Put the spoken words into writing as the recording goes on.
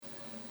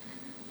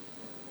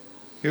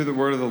Hear the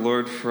word of the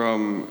Lord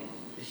from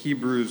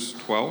Hebrews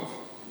 12.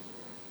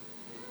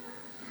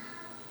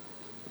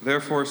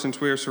 Therefore,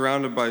 since we are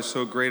surrounded by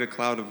so great a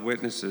cloud of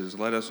witnesses,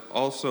 let us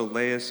also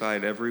lay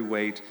aside every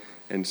weight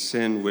and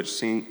sin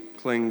which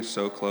clings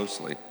so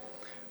closely.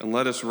 And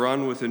let us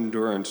run with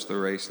endurance the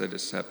race that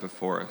is set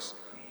before us,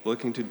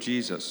 looking to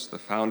Jesus, the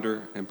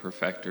founder and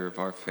perfecter of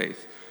our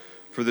faith.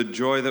 For the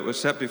joy that was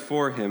set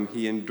before him,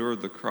 he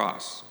endured the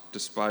cross,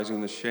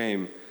 despising the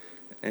shame,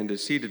 and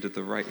is seated at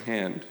the right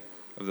hand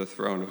of the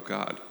throne of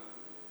God.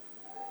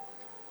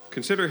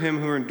 Consider him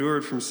who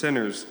endured from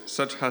sinners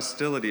such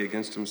hostility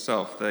against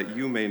himself, that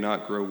you may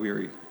not grow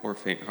weary or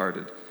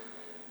faint-hearted.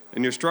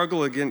 In your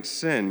struggle against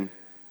sin,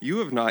 you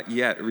have not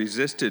yet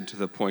resisted to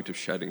the point of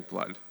shedding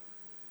blood.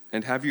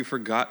 And have you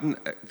forgotten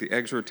the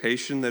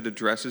exhortation that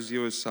addresses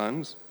you as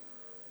sons?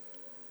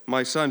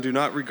 My son, do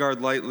not regard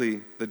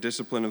lightly the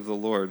discipline of the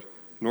Lord,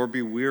 nor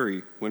be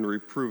weary when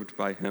reproved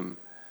by him.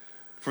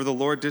 For the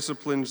Lord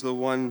disciplines the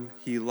one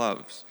he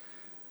loves,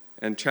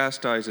 and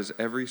chastises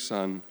every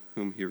son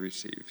whom he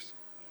receives.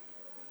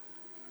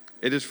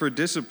 It is for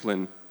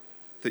discipline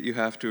that you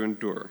have to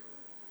endure.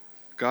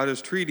 God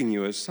is treating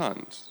you as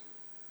sons.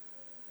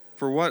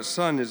 For what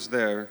son is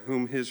there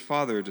whom his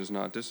father does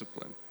not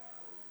discipline?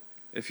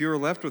 If you are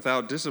left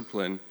without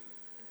discipline,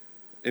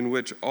 in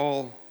which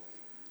all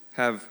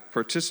have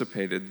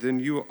participated, then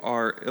you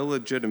are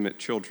illegitimate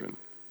children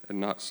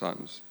and not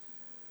sons.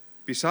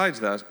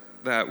 Besides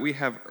that we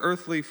have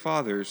earthly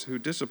fathers who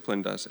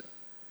disciplined us,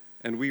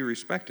 and we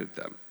respected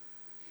them.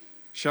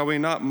 Shall we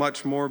not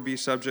much more be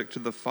subject to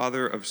the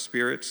Father of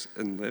spirits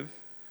and live?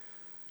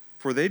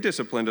 For they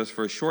disciplined us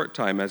for a short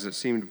time as it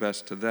seemed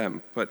best to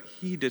them, but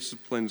he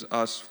disciplines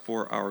us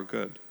for our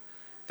good,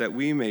 that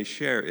we may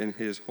share in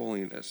his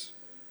holiness.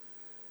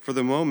 For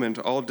the moment,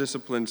 all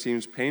discipline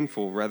seems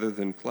painful rather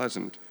than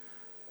pleasant,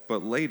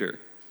 but later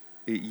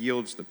it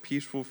yields the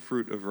peaceful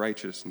fruit of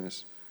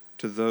righteousness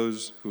to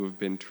those who have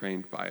been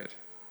trained by it.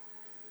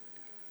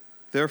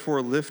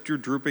 Therefore, lift your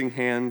drooping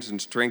hands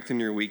and strengthen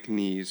your weak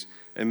knees,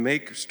 and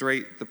make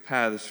straight the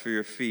paths for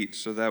your feet,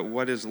 so that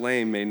what is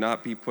lame may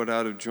not be put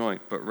out of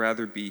joint, but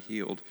rather be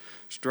healed.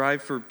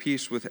 Strive for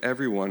peace with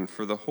everyone,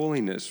 for the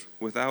holiness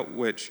without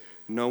which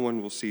no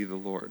one will see the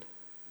Lord.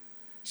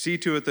 See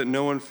to it that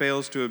no one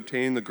fails to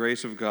obtain the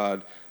grace of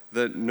God,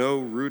 that no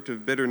root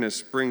of bitterness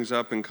springs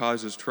up and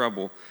causes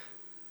trouble,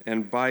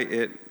 and by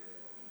it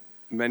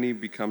many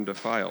become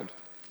defiled,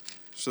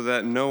 so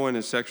that no one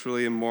is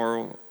sexually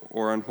immoral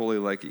or unholy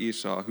like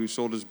Esau, who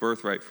sold his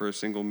birthright for a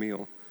single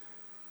meal.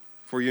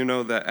 For you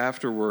know that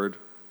afterward,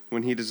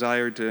 when he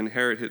desired to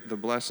inherit the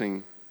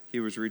blessing, he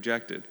was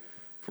rejected,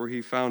 for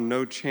he found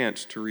no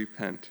chance to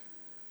repent,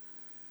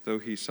 though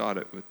he sought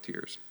it with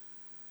tears.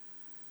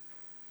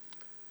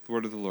 The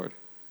word of the Lord.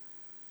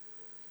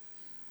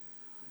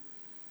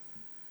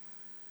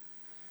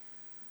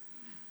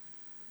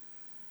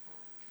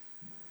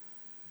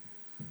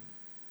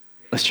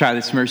 Let's try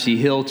this, Mercy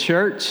Hill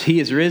Church. He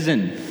is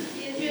risen.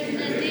 He is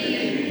risen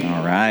indeed.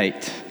 All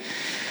right.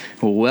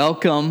 Well,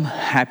 welcome.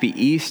 Happy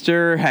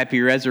Easter.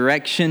 Happy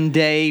Resurrection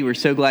Day. We're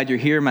so glad you're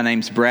here. My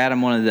name's Brad.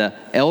 I'm one of the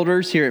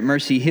elders here at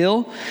Mercy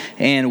Hill.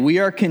 And we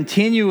are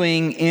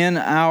continuing in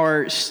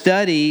our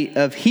study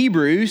of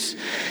Hebrews.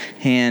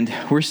 And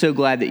we're so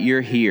glad that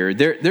you're here.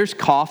 There's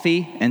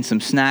coffee and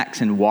some snacks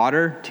and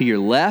water to your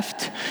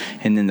left.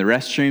 And then the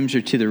restrooms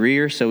are to the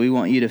rear. So we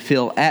want you to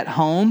feel at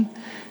home.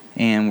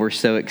 And we're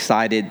so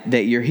excited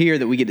that you're here,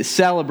 that we get to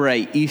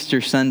celebrate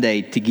Easter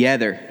Sunday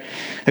together.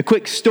 A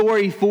quick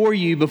story for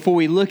you before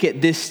we look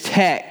at this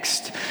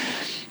text.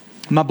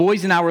 My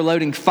boys and I were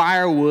loading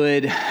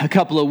firewood a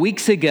couple of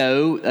weeks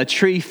ago. A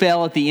tree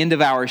fell at the end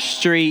of our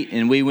street,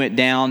 and we went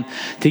down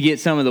to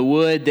get some of the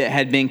wood that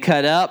had been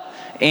cut up.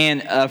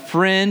 And a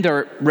friend,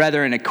 or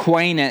rather an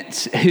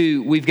acquaintance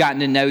who we've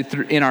gotten to know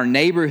in our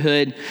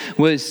neighborhood,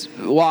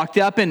 walked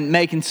up and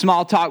making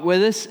small talk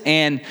with us.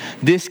 And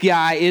this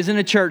guy isn't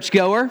a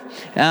churchgoer.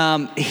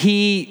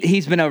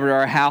 He's been over to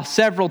our house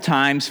several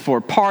times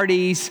for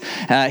parties.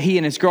 He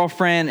and his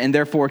girlfriend and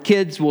their 4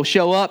 kids will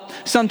show up,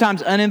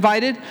 sometimes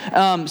uninvited,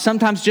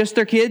 sometimes just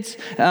their kids.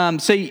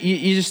 So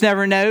you just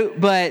never know,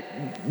 but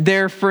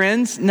they're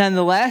friends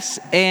nonetheless.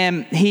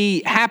 And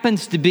he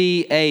happens to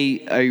be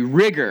a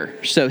rigger.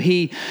 So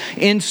he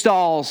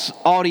installs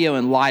audio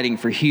and lighting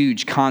for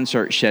huge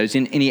concert shows.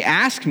 And he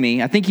asked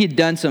me, I think he'd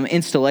done some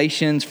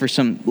installations for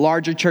some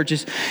larger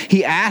churches.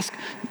 He asked,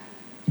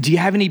 do you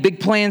have any big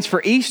plans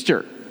for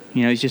Easter?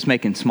 You know, he's just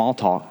making small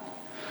talk.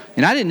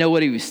 And I didn't know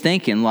what he was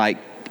thinking, like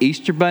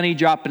Easter bunny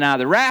dropping out of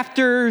the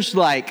rafters.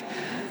 Like,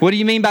 what do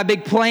you mean by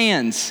big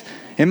plans?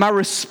 And my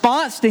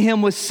response to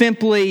him was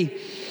simply,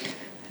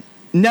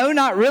 no,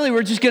 not really.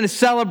 We're just going to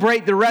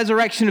celebrate the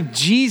resurrection of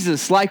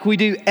Jesus like we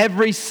do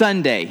every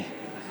Sunday.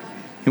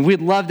 And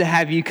we'd love to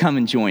have you come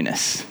and join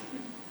us.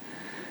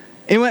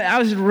 And when I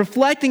was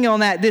reflecting on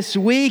that this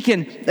week,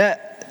 and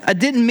I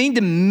didn't mean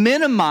to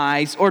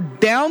minimize or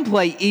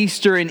downplay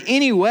Easter in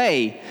any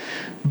way,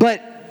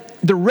 but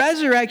the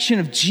resurrection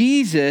of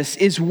Jesus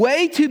is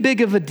way too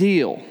big of a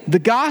deal. The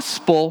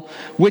gospel,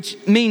 which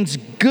means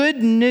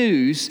good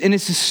news, and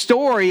it's a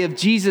story of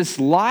Jesus'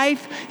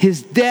 life,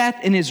 his death,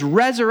 and his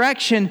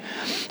resurrection,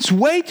 it's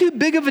way too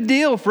big of a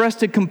deal for us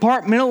to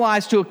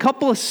compartmentalize to a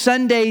couple of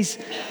Sundays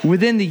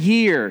within the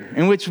year,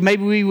 in which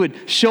maybe we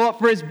would show up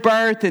for his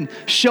birth and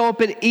show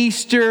up at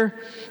Easter,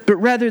 but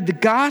rather the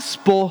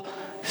gospel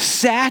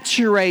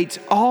saturates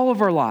all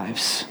of our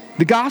lives.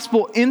 The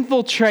gospel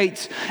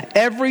infiltrates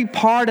every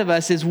part of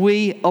us as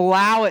we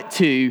allow it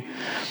to.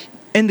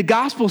 And the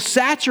gospel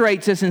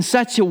saturates us in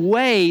such a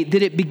way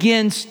that it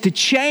begins to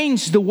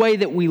change the way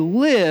that we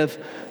live,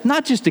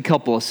 not just a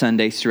couple of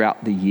Sundays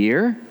throughout the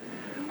year,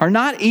 or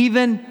not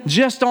even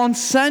just on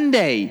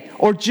Sunday,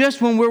 or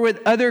just when we're with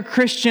other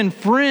Christian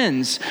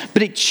friends,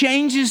 but it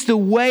changes the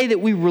way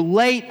that we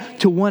relate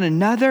to one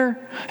another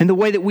and the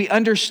way that we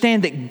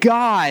understand that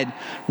God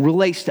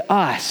relates to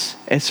us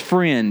as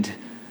friend.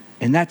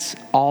 And that's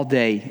all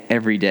day,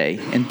 every day.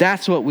 And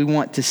that's what we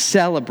want to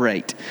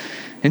celebrate.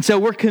 And so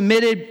we're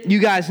committed, you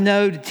guys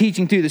know, to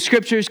teaching through the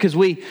scriptures because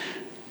we're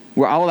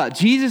all about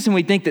Jesus and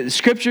we think that the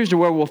scriptures are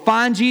where we'll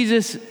find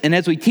Jesus. And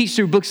as we teach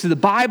through books of the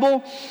Bible,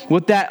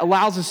 what that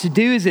allows us to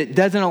do is it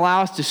doesn't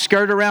allow us to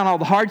skirt around all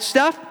the hard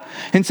stuff.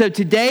 And so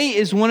today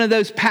is one of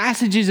those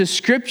passages of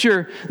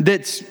scripture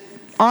that's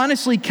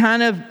honestly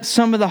kind of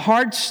some of the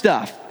hard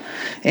stuff.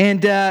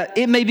 And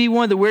it may be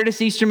one of the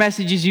weirdest Easter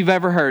messages you've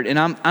ever heard, and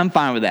I'm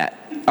fine with that,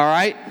 all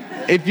right?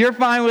 If you're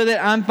fine with it,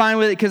 I'm fine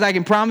with it, because I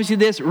can promise you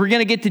this, we're going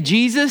to get to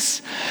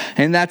Jesus,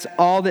 and that's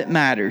all that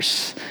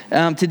matters.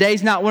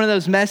 Today's not one of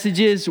those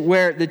messages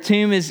where the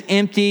tomb is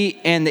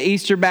empty and the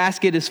Easter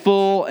basket is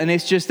full, and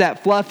it's just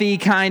that fluffy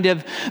kind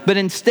of, but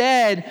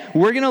instead,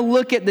 we're going to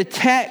look at the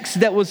text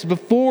that was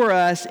before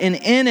us, and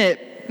in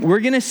it,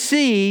 we're going to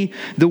see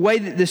the way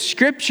that the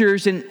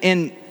scriptures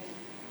and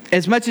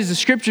as much as the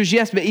scriptures,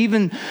 yes, but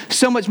even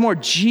so much more,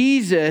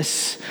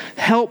 Jesus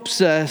helps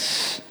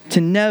us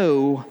to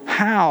know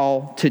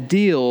how to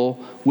deal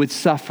with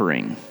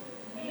suffering.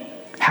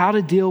 How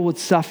to deal with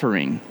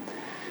suffering.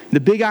 The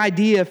big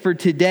idea for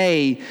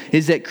today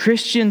is that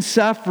Christian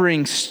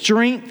suffering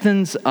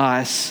strengthens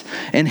us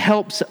and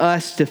helps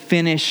us to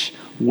finish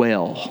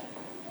well.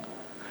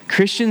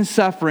 Christian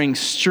suffering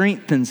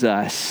strengthens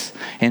us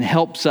and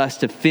helps us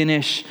to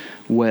finish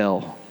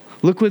well.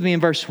 Look with me in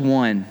verse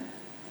 1.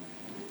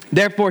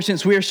 Therefore,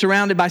 since we are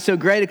surrounded by so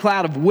great a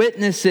cloud of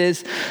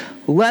witnesses,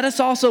 let us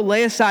also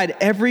lay aside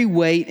every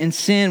weight and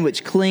sin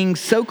which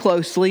clings so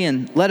closely,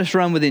 and let us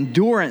run with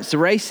endurance the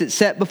race that's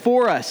set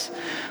before us,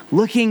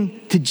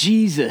 looking to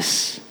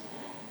Jesus,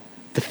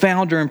 the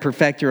founder and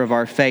perfecter of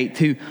our faith,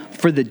 who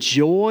for the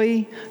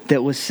joy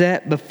that was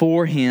set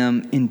before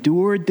him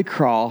endured the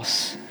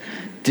cross,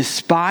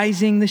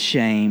 despising the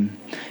shame,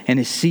 and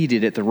is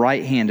seated at the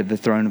right hand of the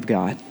throne of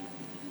God.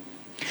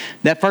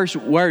 That first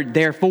word,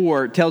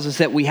 therefore, tells us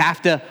that we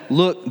have to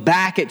look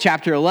back at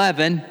chapter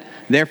 11.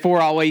 Therefore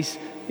always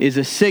is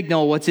a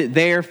signal. What's it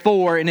there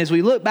for? And as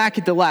we look back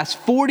at the last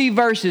 40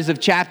 verses of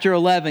chapter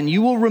 11,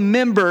 you will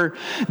remember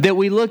that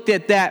we looked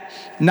at that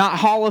not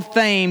hall of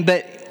fame,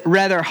 but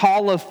rather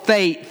hall of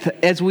faith,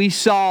 as we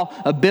saw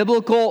a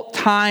biblical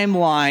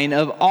timeline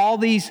of all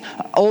these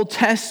Old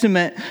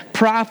Testament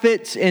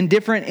prophets and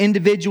different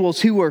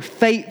individuals who were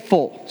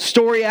faithful,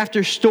 story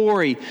after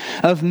story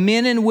of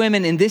men and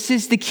women, and this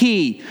is the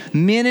key,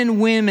 men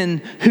and women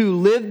who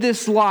lived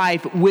this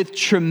life with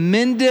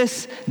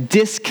tremendous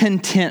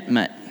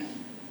discontentment.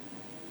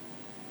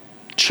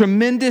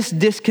 Tremendous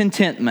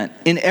discontentment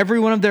in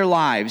every one of their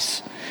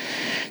lives.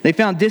 They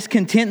found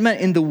discontentment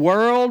in the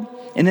world,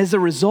 and as a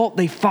result,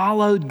 they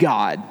followed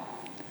God.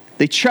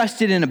 They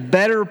trusted in a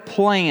better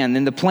plan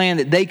than the plan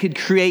that they could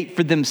create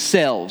for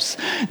themselves.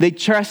 They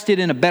trusted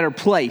in a better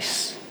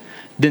place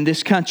than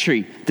this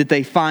country that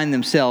they find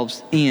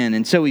themselves in.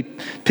 And so we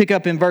pick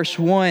up in verse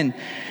 1.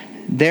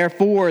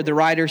 Therefore, the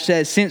writer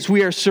says, since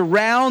we are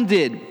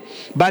surrounded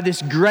by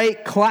this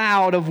great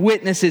cloud of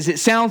witnesses. It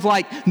sounds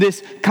like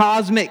this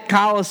cosmic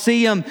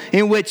coliseum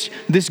in which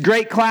this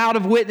great cloud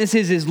of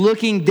witnesses is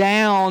looking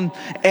down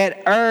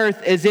at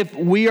earth as if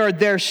we are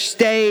their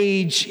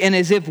stage and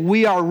as if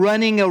we are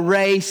running a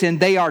race and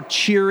they are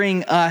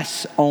cheering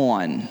us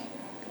on.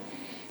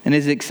 And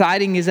as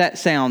exciting as that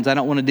sounds, I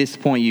don't want to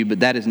disappoint you, but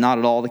that is not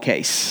at all the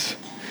case.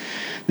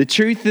 The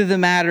truth of the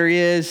matter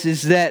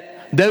is that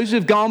those who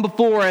have gone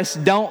before us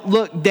don't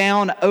look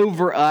down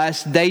over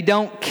us. They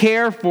don't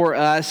care for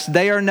us.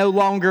 They are no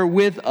longer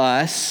with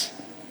us.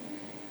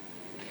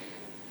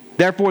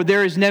 Therefore,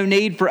 there is no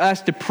need for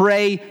us to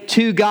pray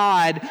to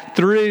God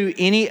through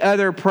any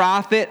other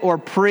prophet or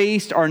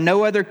priest or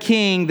no other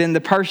king than the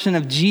person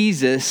of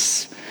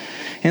Jesus.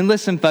 And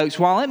listen, folks,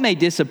 while it may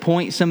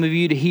disappoint some of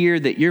you to hear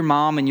that your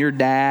mom and your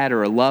dad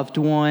or a loved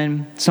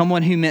one,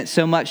 someone who meant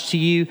so much to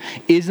you,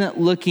 isn't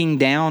looking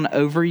down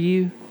over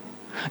you,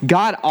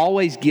 God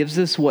always gives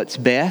us what's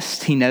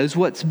best. He knows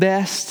what's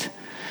best.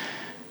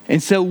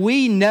 And so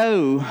we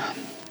know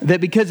that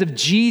because of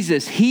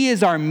Jesus, He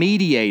is our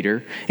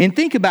mediator. And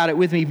think about it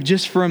with me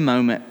just for a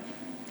moment.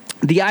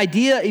 The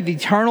idea of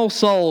eternal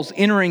souls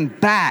entering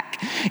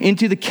back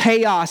into the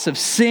chaos of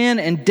sin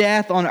and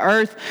death on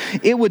earth,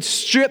 it would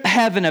strip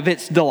heaven of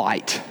its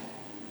delight.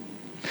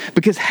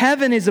 Because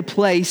heaven is a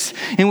place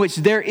in which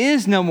there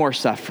is no more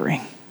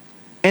suffering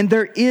and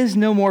there is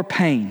no more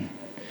pain.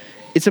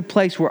 It's a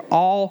place where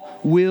all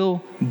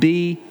will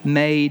be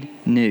made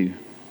new.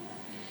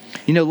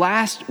 You know,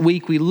 last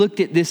week we looked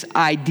at this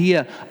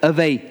idea of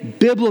a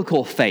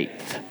biblical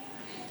faith.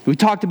 We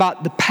talked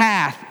about the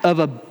path of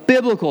a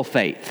biblical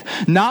faith,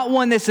 not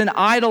one that's an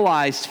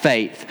idolized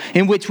faith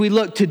in which we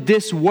look to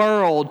this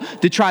world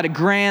to try to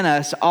grant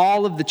us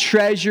all of the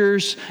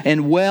treasures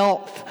and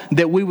wealth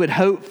that we would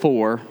hope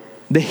for,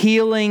 the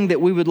healing that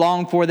we would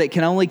long for that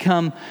can only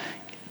come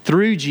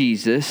through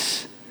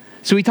Jesus.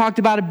 So we talked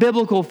about a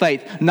biblical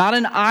faith, not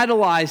an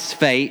idolized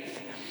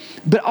faith,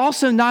 but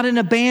also not an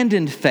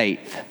abandoned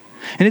faith.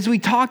 And as we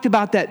talked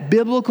about that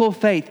biblical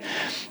faith,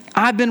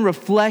 I've been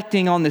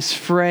reflecting on this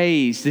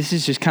phrase. This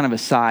is just kind of a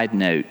side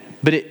note,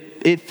 but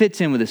it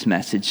fits in with this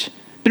message.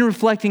 I've been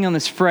reflecting on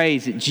this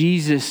phrase that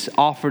Jesus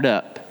offered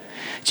up.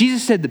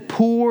 Jesus said, "The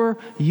poor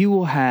you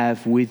will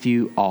have with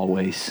you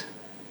always."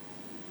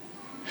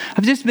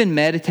 I've just been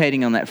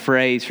meditating on that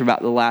phrase for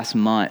about the last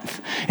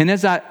month. And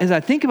as I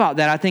think about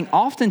that, I think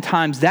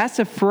oftentimes that's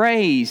a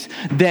phrase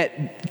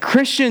that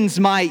Christians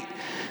might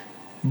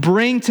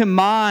bring to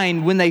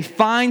mind when they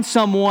find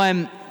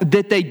someone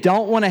that they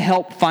don't want to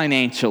help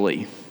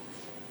financially.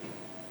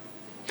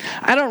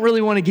 I don't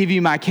really want to give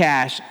you my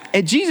cash.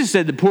 And Jesus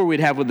said the poor we'd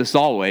have with us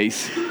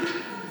always.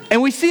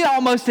 And we see it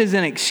almost as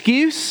an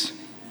excuse.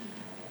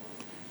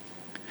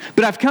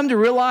 But I've come to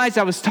realize,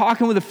 I was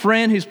talking with a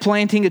friend who's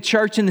planting a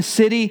church in the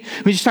city.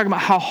 We were just talking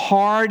about how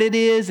hard it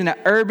is in an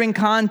urban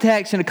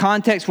context, in a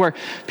context where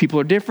people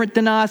are different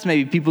than us.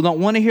 Maybe people don't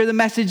want to hear the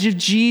message of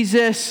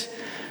Jesus.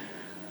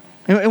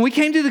 And we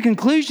came to the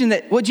conclusion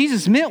that what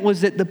Jesus meant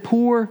was that the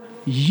poor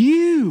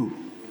you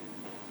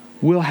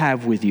will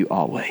have with you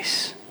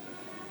always.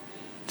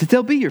 That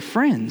they'll be your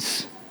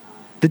friends.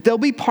 That they'll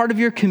be part of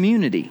your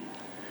community.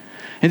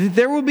 And that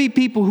there will be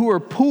people who are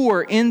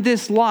poor in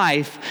this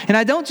life. And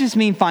I don't just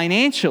mean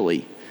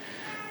financially.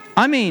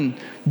 I mean,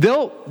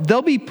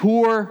 they'll be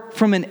poor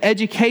from an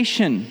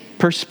education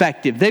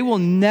perspective. They will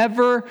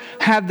never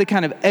have the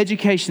kind of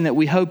education that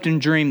we hoped and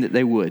dreamed that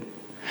they would.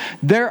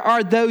 There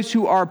are those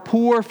who are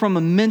poor from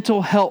a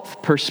mental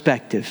health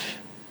perspective.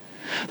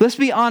 Let's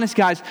be honest,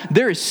 guys.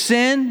 There is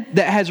sin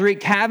that has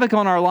wreaked havoc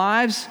on our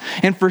lives.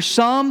 And for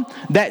some,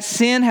 that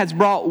sin has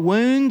brought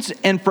wounds.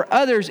 And for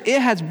others,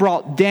 it has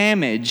brought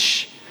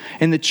damage.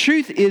 And the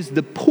truth is,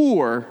 the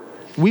poor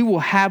we will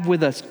have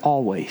with us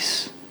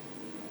always.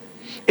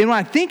 And when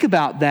I think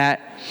about that,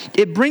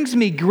 it brings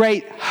me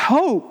great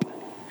hope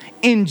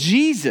in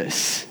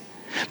Jesus.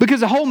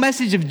 Because the whole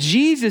message of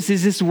Jesus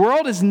is this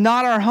world is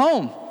not our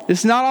home.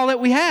 It's not all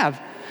that we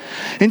have.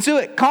 And so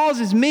it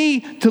causes me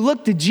to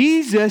look to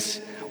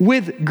Jesus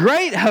with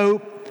great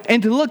hope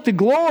and to look to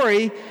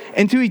glory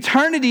and to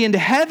eternity and to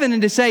heaven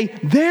and to say,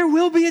 there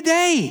will be a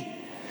day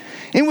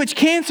in which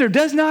cancer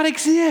does not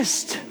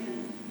exist.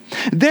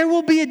 There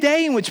will be a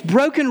day in which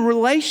broken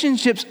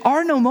relationships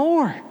are no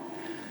more.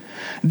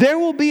 There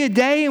will be a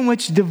day in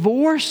which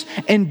divorce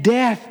and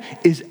death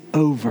is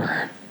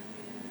over.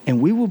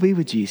 And we will be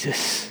with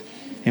Jesus.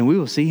 And we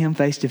will see him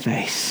face to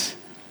face.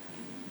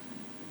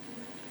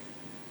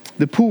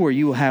 The poor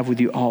you will have with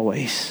you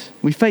always.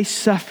 We face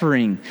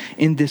suffering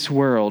in this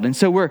world. And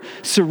so we're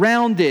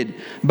surrounded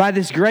by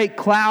this great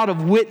cloud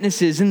of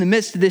witnesses in the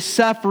midst of this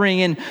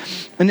suffering. And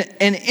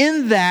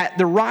in that,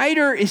 the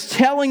writer is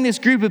telling this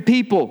group of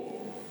people,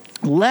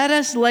 let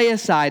us lay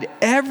aside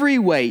every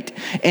weight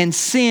and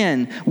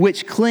sin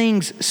which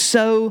clings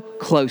so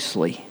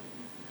closely.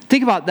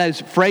 Think about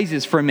those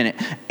phrases for a minute.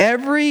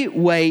 Every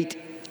weight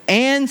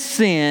and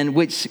sin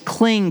which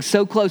clings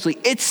so closely.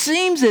 It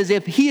seems as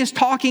if he is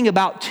talking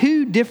about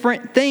two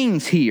different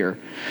things here.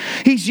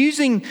 He's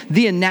using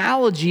the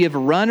analogy of a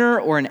runner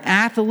or an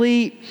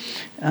athlete.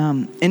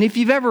 And if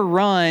you've ever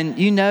run,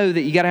 you know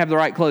that you got to have the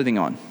right clothing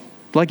on.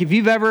 Like if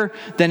you've ever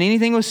done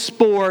anything with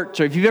sports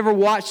or if you've ever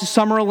watched the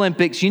Summer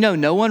Olympics, you know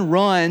no one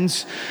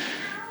runs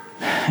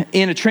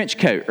in a trench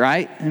coat,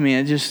 right? I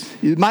mean,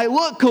 it might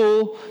look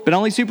cool, but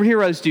only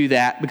superheroes do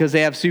that because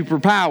they have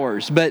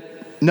superpowers. But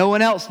no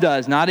one else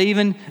does, not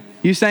even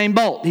Usain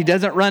Bolt. He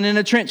doesn't run in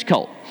a trench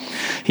coat.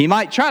 He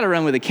might try to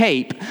run with a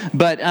cape,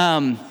 but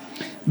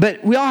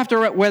we all have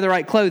to wear the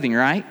right clothing,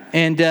 right?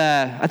 And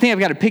I think I've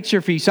got a picture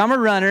for you. So I'm a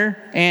runner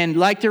and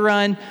like to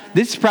run.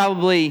 This is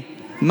probably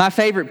my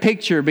favorite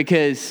picture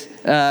because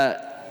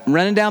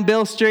running down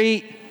Bill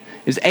Street,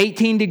 it was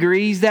 18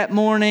 degrees that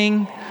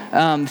morning.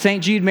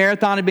 St. Jude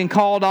Marathon had been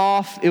called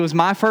off. It was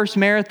my first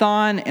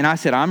marathon, and I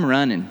said, I'm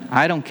running.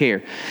 I don't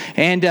care.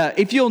 And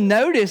if you'll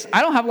notice,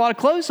 I don't have a lot of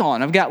clothes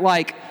on. I've got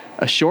like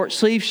a short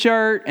sleeve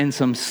shirt and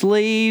some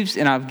sleeves,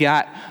 and I've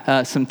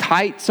got some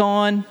tights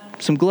on,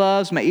 some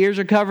gloves. My ears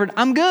are covered.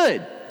 I'm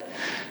good.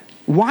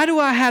 Why do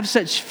I have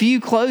such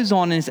few clothes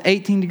on and it's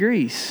 18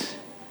 degrees?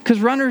 Because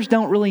runners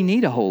don't really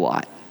need a whole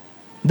lot.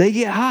 They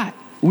get hot.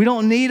 We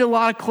don't need a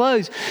lot of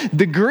clothes.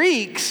 The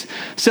Greeks,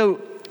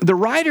 so the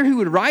writer who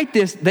would write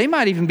this, they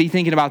might even be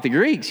thinking about the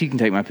Greeks. You can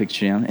take my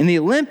picture down. In the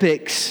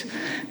Olympics,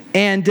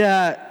 and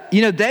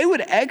they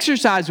would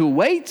exercise with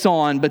weights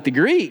on, but the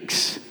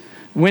Greeks,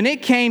 when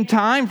it came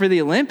time for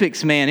the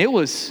Olympics, man, it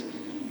was,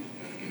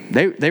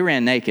 they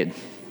ran naked.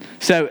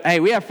 So, hey,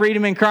 we have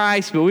freedom in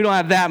Christ, but we don't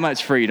have that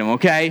much freedom,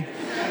 okay?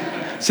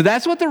 So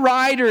that's what the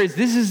writer is.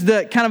 This is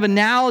the kind of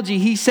analogy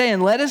he's saying.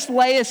 Let us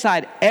lay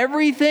aside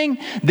everything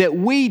that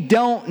we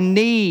don't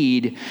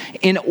need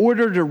in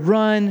order to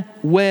run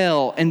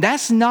well. And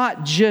that's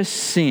not just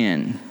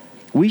sin.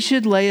 We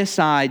should lay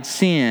aside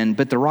sin,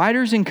 but the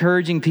writer's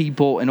encouraging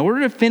people, in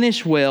order to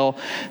finish well,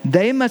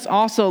 they must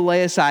also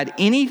lay aside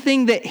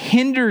anything that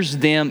hinders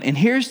them. And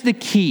here's the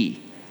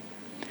key.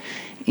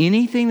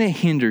 Anything that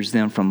hinders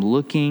them from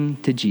looking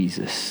to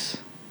Jesus.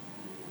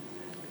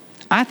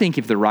 I think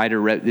if the writer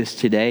wrote this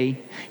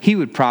today, he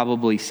would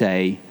probably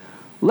say,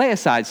 lay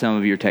aside some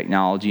of your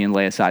technology and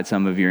lay aside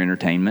some of your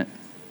entertainment.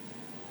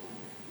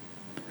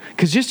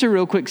 Because just a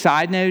real quick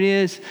side note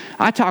is,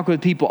 I talk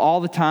with people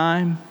all the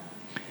time,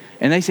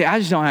 and they say, I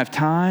just don't have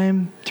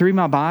time to read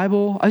my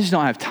Bible. I just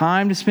don't have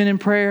time to spend in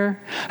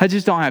prayer. I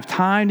just don't have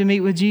time to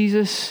meet with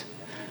Jesus.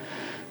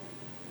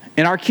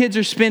 And our kids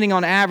are spending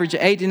on average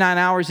 8 to 9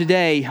 hours a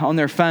day on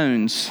their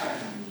phones.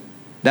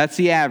 That's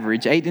the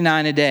average, 8 to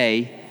 9 a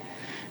day.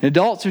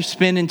 Adults are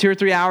spending 2 or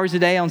 3 hours a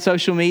day on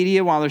social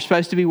media while they're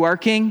supposed to be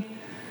working.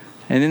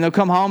 And then they'll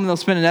come home and they'll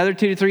spend another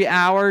 2 to 3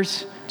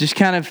 hours just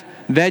kind of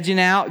vegging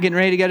out, getting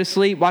ready to go to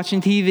sleep,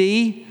 watching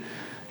TV.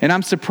 And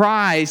I'm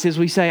surprised as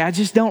we say, I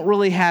just don't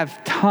really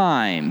have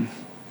time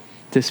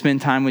to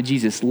spend time with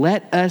Jesus.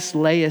 Let us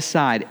lay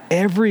aside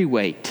every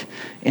weight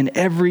and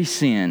every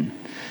sin.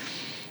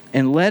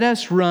 And let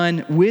us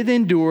run with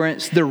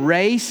endurance the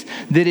race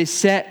that is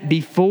set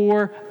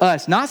before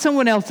us. Not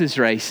someone else's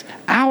race,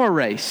 our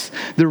race.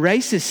 The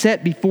race is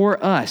set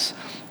before us.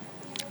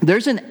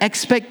 There's an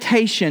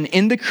expectation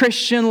in the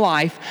Christian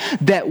life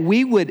that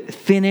we would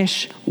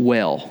finish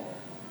well.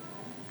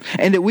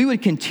 And that we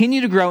would continue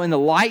to grow in the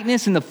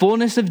likeness and the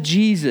fullness of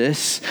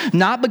Jesus,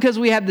 not because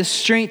we have the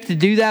strength to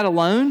do that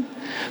alone,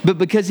 but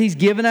because He's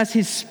given us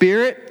His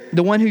Spirit,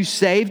 the one who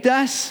saved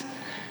us.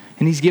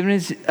 And He's given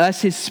us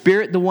His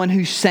Spirit, the one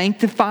who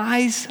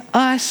sanctifies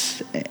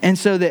us, and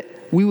so that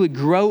we would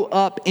grow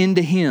up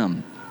into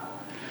Him.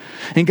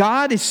 And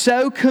God is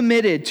so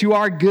committed to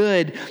our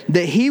good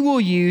that He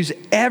will use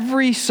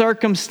every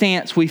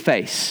circumstance we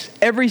face,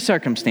 every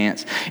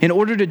circumstance, in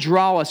order to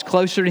draw us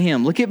closer to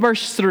Him. Look at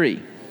verse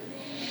 3.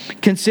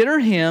 Consider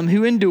Him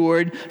who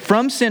endured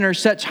from sinners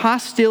such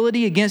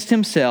hostility against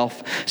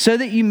Himself, so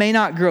that you may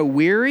not grow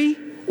weary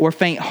or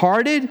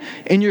faint-hearted.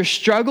 In your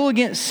struggle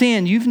against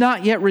sin, you've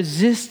not yet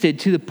resisted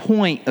to the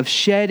point of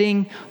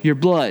shedding your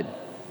blood.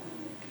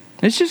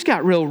 It's just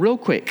got real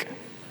quick.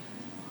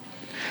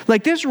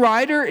 Like, this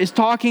writer is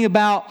talking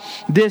about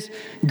this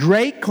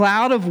great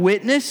cloud of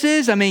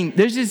witnesses. I mean,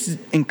 there's this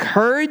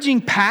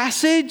encouraging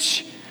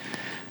passage.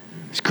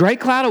 This great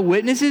cloud of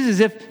witnesses, as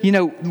if,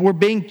 we're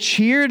being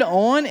cheered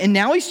on. And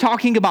now he's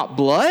talking about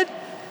blood?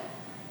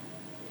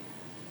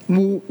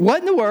 What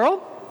in the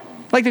world?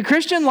 Like, the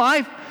Christian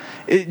life,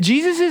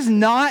 Jesus is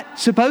not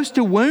supposed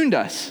to wound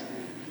us.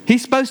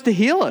 He's supposed to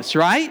heal us,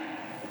 right?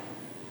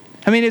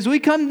 I mean, as we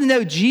come to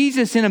know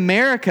Jesus in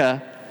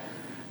America,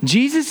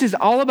 Jesus is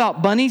all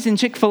about bunnies and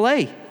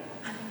Chick-fil-A.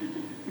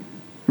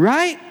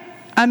 Right?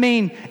 I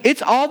mean,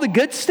 it's all the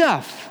good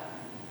stuff.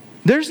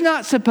 There's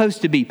not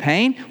supposed to be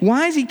pain.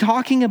 Why is he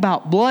talking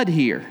about blood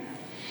here?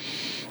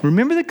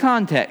 Remember the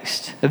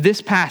context of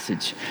this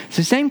passage. It's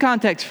the same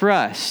context for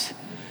us.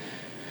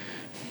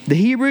 The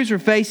Hebrews were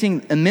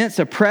facing immense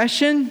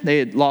oppression. They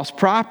had lost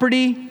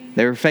property.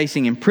 They were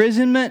facing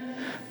imprisonment,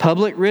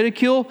 public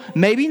ridicule.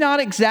 Maybe not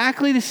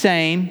exactly the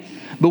same,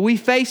 but we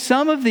face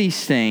some of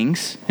these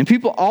things, and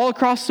people all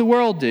across the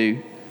world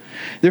do.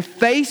 They're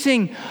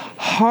facing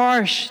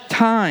harsh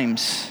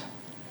times.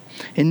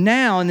 And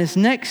now in this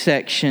next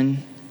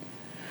section,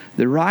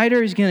 the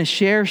writer is going to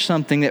share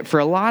something that for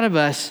a lot of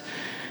us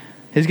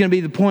is going to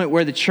be the point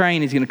where the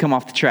train is going to come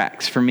off the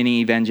tracks for many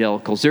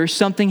evangelicals. There's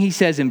something he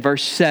says in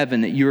verse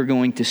 7 that you are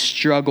going to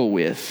struggle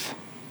with.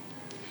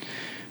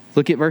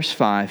 Look at verse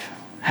 5.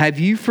 Have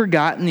you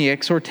forgotten the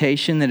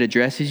exhortation that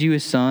addresses you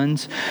as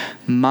sons?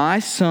 My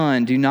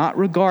son, do not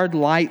regard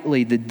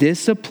lightly the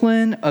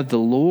discipline of the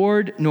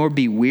Lord, nor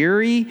be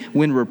weary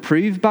when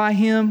reproved by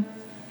Him.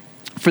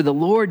 For the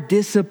Lord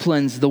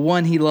disciplines the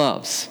one He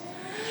loves.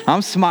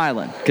 I'm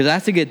smiling because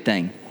that's a good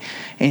thing.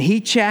 And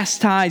He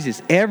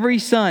chastises every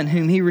son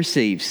whom He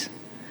receives.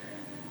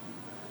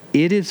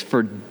 It is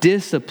for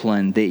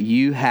discipline that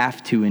you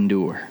have to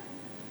endure.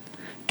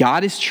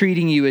 God is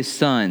treating you as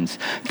sons.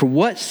 For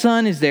what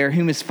son is there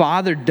whom his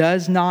father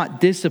does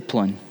not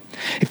discipline?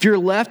 If you're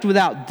left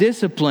without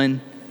discipline,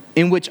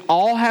 in which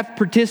all have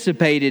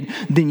participated,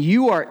 then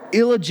you are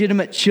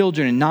illegitimate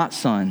children and not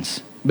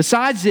sons.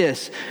 Besides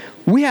this,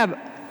 we have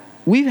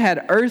we've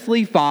had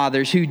earthly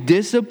fathers who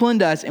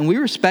disciplined us and we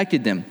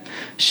respected them.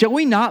 Shall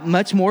we not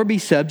much more be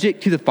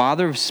subject to the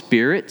Father of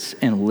spirits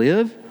and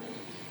live?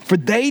 For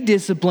they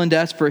disciplined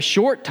us for a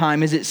short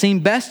time as it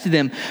seemed best to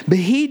them, but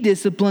he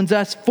disciplines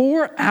us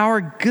for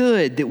our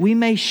good, that we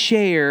may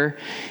share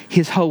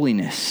his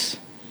holiness.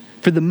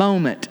 For the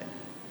moment,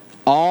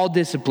 all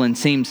discipline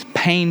seems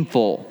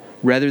painful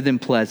rather than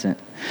pleasant,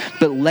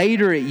 but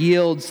later it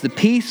yields the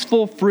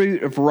peaceful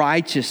fruit of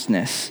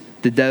righteousness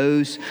to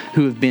those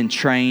who have been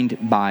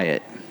trained by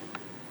it.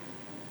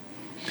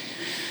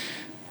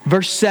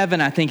 Verse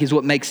 7, I think, is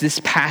what makes this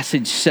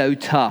passage so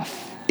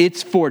tough.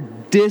 It's for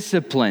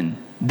discipline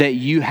that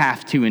you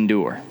have to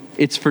endure.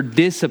 It's for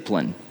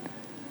discipline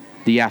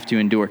that you have to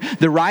endure.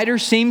 The writer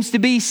seems to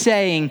be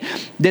saying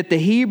that the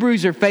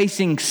Hebrews are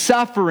facing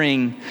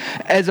suffering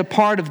as a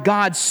part of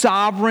God's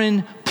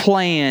sovereign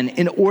plan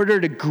in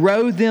order to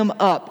grow them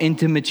up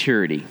into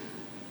maturity.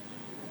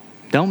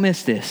 Don't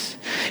miss this.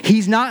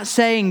 He's not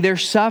saying their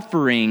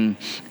suffering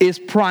is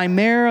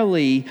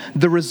primarily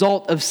the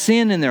result of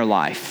sin in their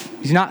life.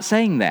 He's not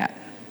saying that.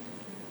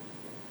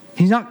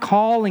 He's not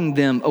calling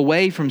them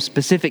away from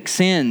specific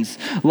sins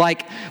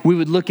like we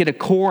would look at a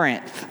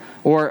Corinth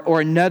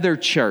or another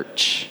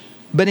church.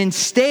 But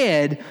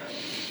instead,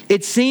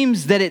 it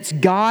seems that it's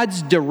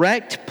God's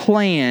direct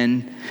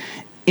plan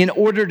in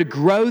order to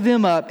grow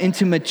them up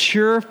into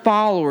mature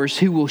followers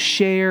who will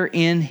share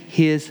in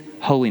his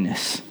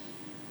holiness.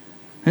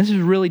 This is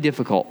really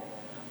difficult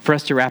for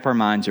us to wrap our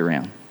minds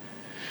around.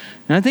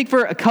 And I think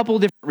for a couple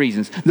of different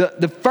reasons.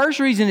 The first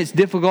reason it's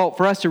difficult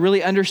for us to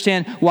really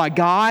understand why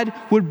God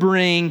would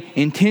bring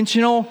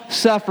intentional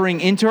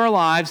suffering into our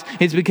lives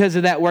is because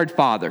of that word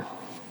Father.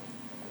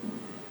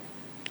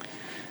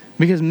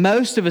 Because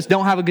most of us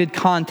don't have a good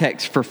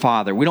context for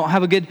father. We don't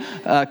have a good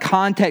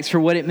context for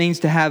what it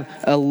means to have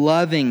a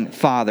loving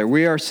father.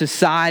 We are a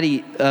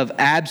society of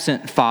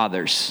absent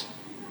fathers.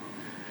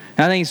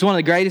 I think it's one of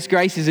the greatest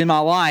graces in my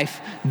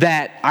life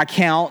that I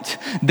count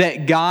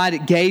that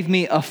God gave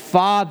me a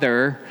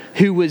father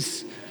who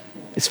was,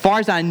 as far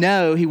as I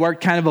know, he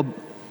worked kind of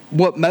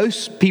what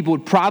most people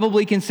would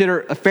probably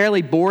consider a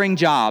fairly boring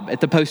job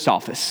at the post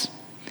office.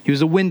 He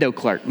was a window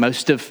clerk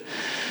most of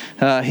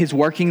his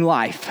working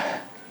life.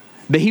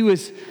 But he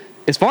was,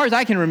 as far as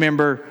I can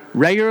remember,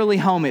 regularly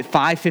home at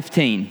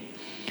 5:15.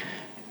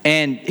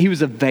 And he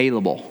was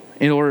available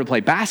in order to play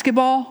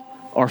basketball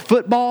or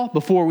football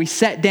before we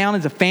sat down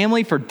as a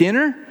family for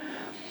dinner.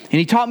 And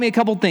he taught me a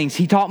couple things.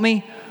 He taught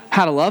me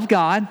how to love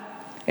God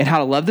and how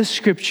to love the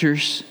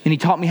scriptures. And he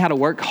taught me how to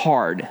work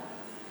hard.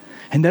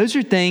 And those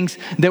are things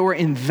that were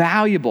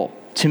invaluable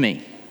to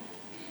me.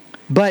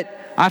 But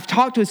I've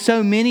talked with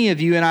so many of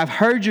you and I've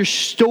heard your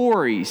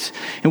stories.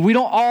 And we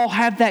don't all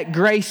have that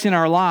grace in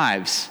our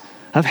lives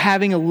of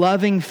having a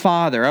loving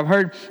father. I've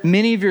heard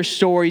many of your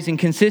stories, and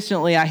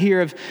consistently I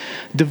hear of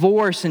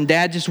divorce and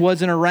dad just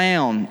wasn't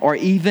around, or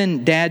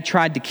even dad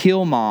tried to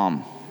kill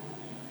mom,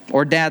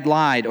 or dad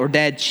lied, or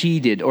dad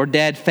cheated, or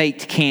dad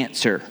faked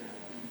cancer.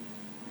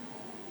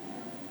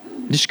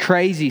 Just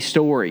crazy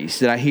stories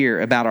that I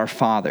hear about our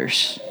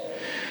fathers.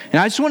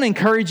 And I just want to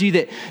encourage you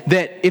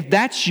that if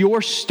that's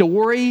your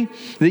story,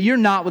 that you're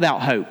not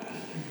without hope.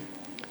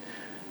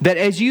 That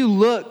as you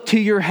look to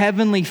your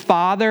heavenly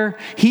Father,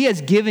 he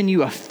has given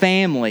you a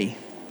family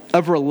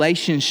of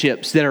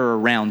relationships that are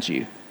around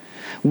you.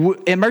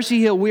 At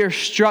Mercy Hill, we are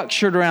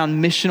structured around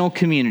missional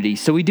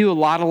communities. So we do a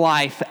lot of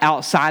life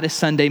outside of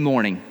Sunday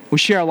morning. We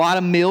share a lot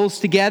of meals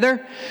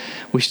together.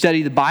 We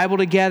study the Bible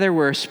together.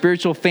 We're a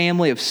spiritual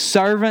family of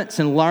servants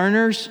and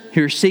learners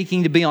who are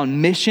seeking to be on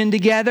mission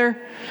together.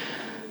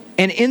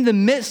 And in the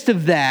midst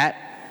of that,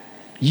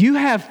 you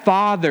have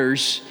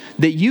fathers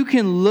that you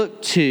can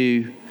look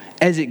to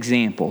as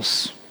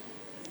examples.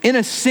 In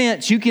a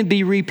sense, you can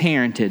be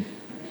reparented.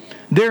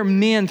 There are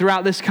men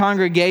throughout this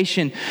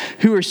congregation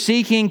who are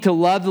seeking to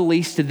love the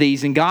least of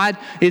these. And God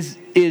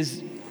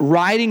is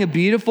writing a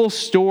beautiful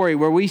story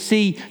where we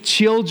see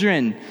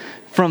children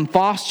from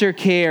foster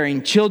care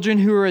and children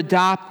who are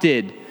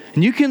adopted.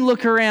 And you can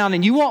look around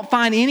and you won't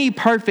find any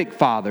perfect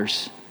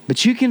fathers,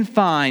 but you can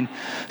find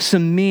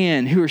some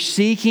men who are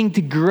seeking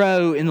to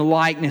grow in the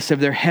likeness of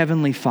their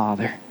heavenly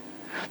Father.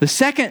 The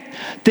second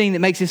thing that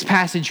makes this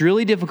passage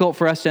really difficult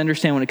for us to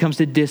understand when it comes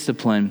to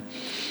discipline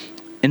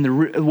and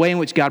the way in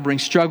which God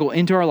brings struggle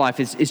into our life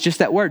is just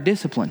that word,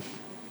 discipline.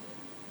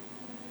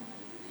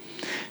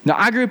 Now,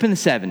 I grew up in the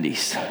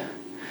 70s.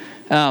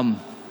 And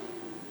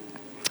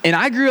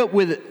I grew up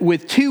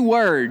with two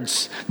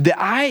words that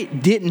I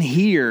didn't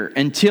hear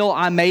until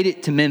I made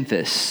it to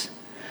Memphis.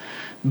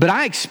 But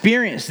I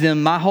experienced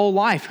them my whole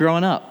life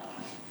growing up.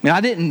 And I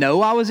didn't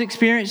know I was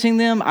experiencing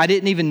them. I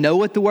didn't even know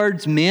what the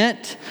words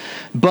meant,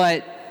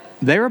 but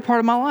they were a part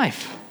of my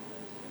life.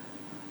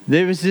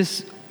 There was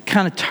this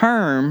kind of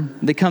term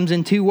that comes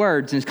in two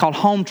words, and it's called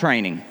home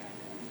training.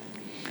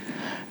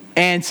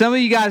 And some of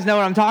you guys know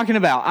what I'm talking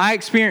about. I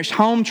experienced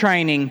home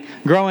training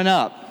growing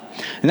up.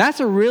 And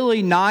that's a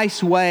really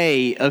nice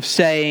way of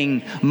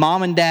saying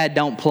mom and dad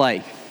don't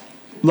play.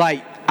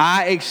 Like,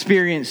 I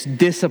experienced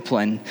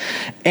discipline.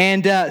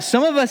 And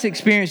some of us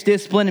experience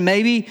discipline, and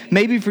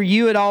maybe for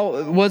you it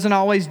wasn't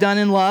always done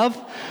in love,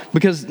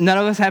 because none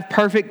of us have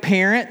perfect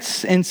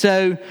parents. And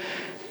so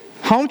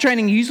home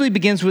training usually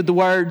begins with the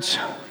words,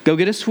 go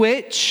get a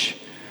switch,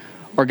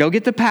 or go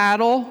get the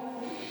paddle,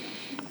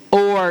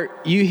 or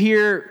you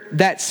hear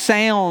that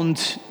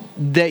sound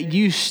that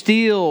you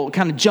still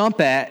kind of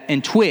jump at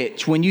and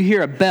twitch when you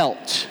hear a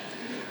belt,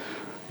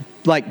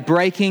 like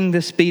breaking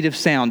the speed of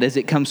sound as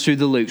it comes through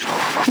the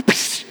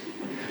loops.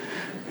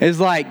 It's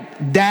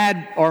like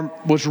Dad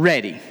was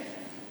ready.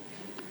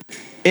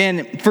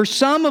 And for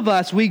some of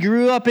us, we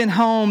grew up in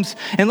homes,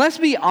 and let's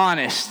be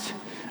honest,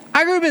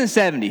 I grew up in the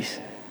 70s.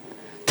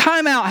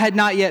 Timeout had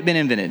not yet been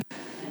invented.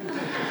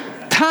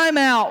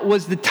 Timeout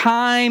was the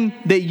time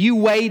that you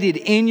waited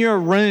in your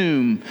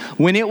room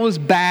when it was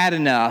bad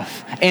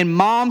enough, and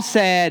Mom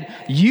said,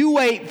 you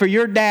wait for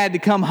your dad to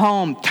come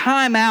home.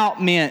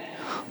 Timeout meant,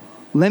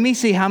 let me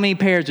see how many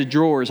pairs of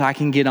drawers I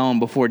can get on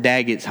before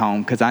Dad gets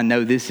home, because I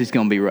know this is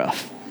going to be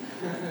rough.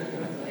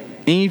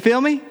 And you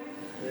feel me?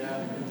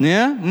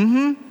 Yeah?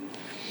 Mm-hmm.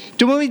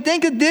 So when we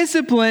think of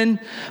discipline,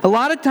 a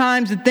lot of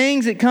times the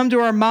things that come to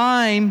our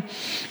mind,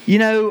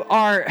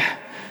 are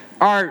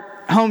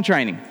home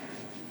training.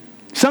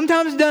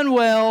 Sometimes done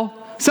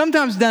well,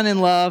 sometimes done in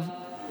love,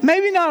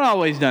 maybe not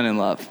always done in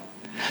love.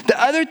 The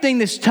other thing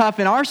that's tough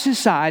in our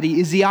society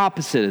is the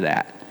opposite of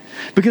that.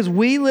 Because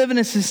we live in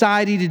a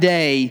society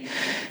today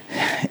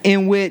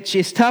in which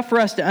it's tough for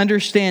us to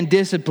understand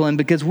discipline,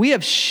 because we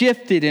have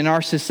shifted in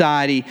our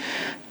society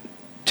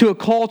to a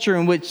culture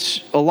in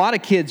which a lot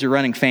of kids are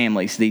running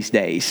families these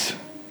days.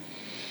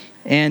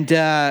 And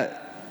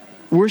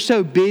we're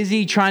so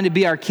busy trying to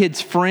be our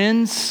kids'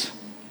 friends.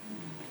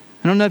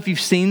 I don't know if you've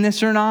seen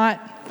this or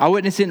not. I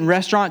witness it in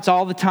restaurants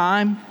all the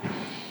time.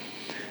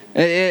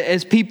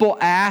 As people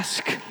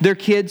ask their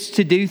kids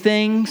to do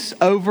things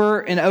over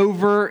and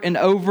over and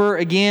over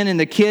again, and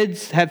the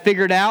kids have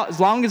figured out, as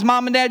long as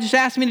Mom and Dad just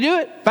ask me to do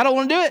it, if I don't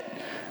want to do it,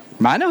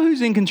 I know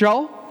who's in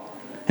control.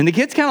 And the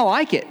kids kind of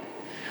like it.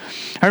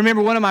 I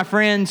remember one of my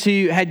friends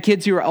who had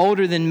kids who were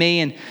older than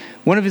me, and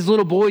one of his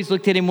little boys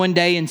looked at him one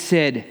day and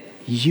said,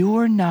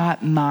 "You're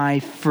not my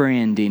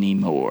friend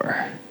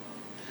anymore."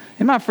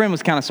 And my friend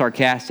was kind of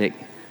sarcastic.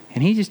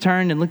 And he just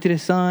turned and looked at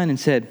his son and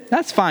said,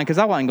 "That's fine, because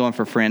I wasn't going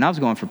for friend. I was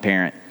going for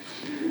parent."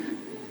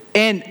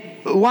 And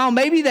while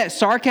maybe that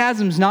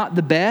sarcasm's not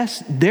the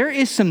best, there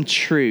is some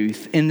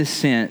truth in the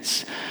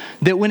sense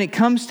that when it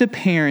comes to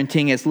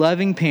parenting as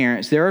loving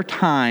parents, there are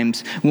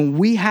times when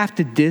we have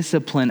to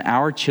discipline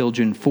our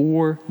children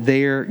for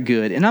their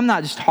good. And I'm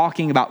not just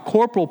talking about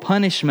corporal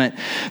punishment,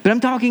 but I'm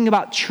talking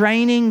about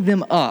training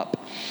them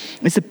up.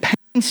 It's a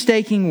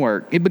painstaking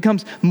work. It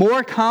becomes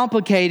more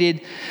complicated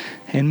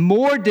and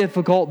more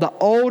difficult the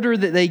older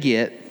that they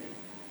get.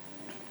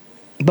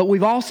 But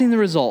we've all seen the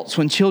results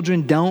when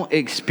children don't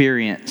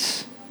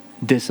experience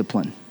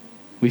discipline.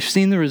 We've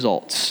seen the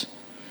results.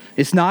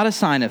 It's not a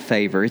sign of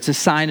favor. It's a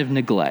sign of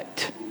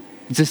neglect.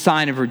 It's a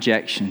sign of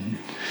rejection.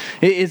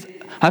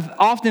 I've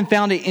often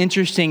found it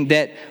interesting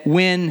that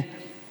when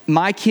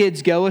my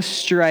kids go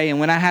astray and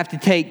when I have to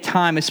take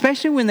time,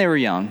 especially when they were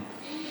young,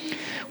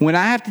 when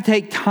I have to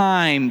take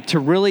time to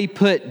really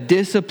put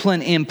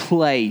discipline in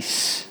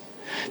place,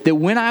 that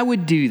when I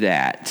would do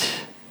that,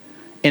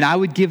 and I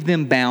would give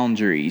them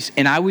boundaries,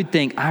 and I would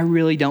think, I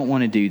really don't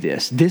want to do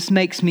this. This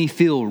makes me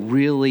feel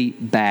really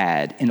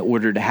bad in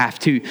order to have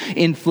to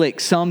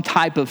inflict some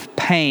type of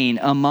pain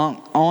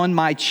on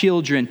my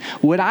children.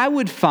 What I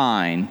would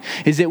find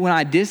is that when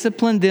I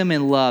disciplined them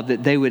in love,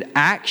 that they would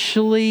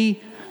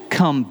actually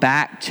come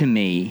back to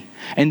me,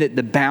 and that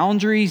the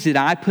boundaries that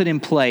I put in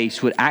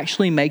place would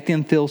actually make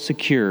them feel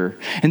secure,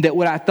 and that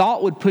what I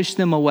thought would push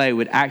them away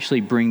would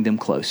actually bring them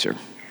closer.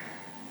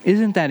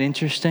 Isn't that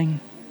interesting?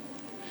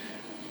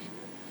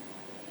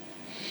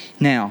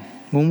 Now,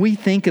 when we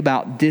think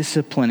about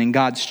discipline and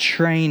God's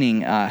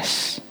training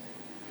us,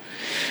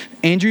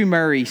 Andrew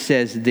Murray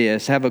says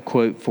this. I have a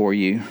quote for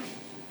you.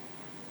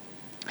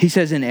 He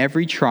says, "In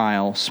every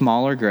trial,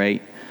 small or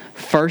great,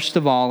 first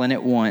of all and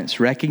at once,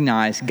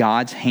 recognize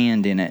God's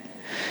hand in it.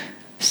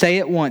 Say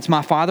at once,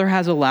 my Father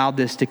has allowed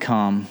this to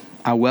come.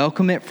 I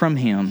welcome it from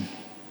Him.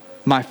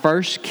 My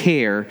first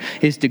care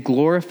is to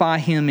glorify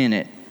Him in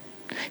it.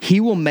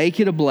 He will make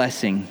it a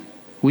blessing.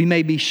 We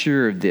may be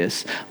sure of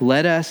this.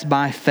 Let us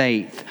by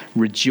faith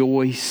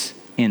rejoice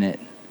in it."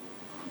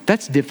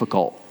 That's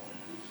difficult.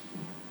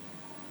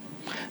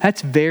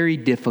 That's very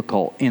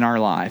difficult in our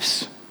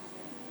lives.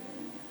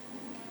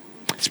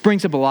 This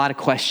brings up a lot of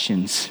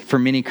questions for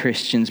many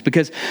Christians,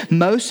 because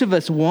most of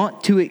us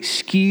want to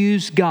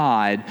excuse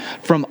God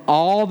from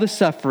all the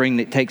suffering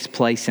that takes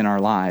place in our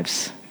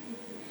lives.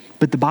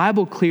 But the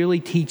Bible clearly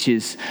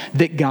teaches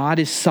that God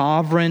is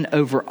sovereign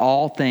over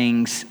all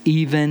things,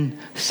 even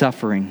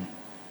suffering.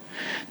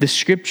 The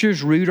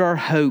Scriptures root our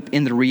hope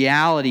in the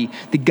reality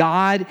that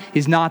God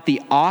is not the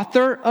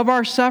author of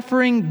our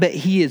suffering, but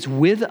He is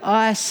with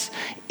us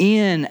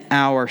in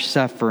our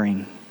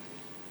suffering.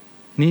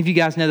 Many of you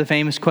guys know the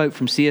famous quote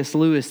from C.S.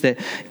 Lewis that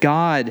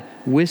God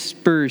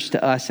whispers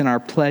to us in our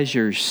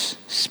pleasures,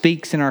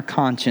 speaks in our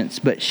conscience,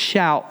 but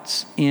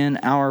shouts in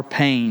our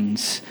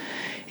pains.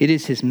 It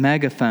is his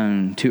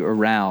megaphone to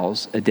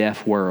arouse a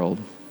deaf world.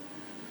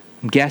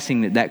 I'm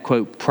guessing that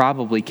quote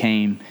probably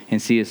came in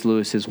C.S.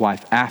 Lewis's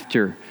wife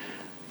after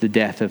the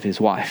death of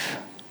his wife.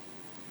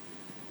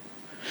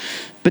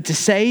 But to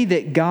say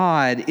that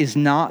God is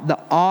not the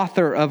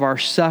author of our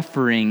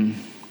suffering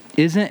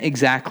isn't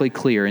exactly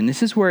clear, and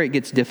this is where it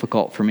gets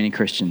difficult for many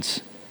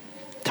Christians.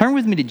 Turn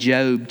with me to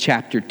Job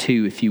chapter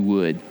 2, if you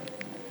would.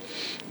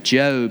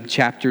 Job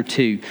chapter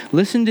 2.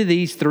 Listen to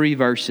these 3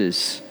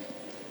 verses.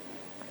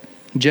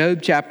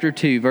 Job chapter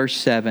 2, verse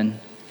 7.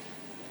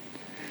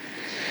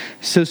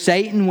 So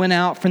Satan went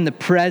out from the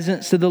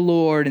presence of the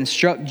Lord and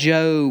struck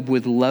Job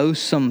with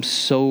loathsome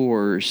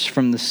sores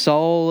from the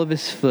sole of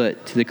his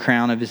foot to the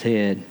crown of his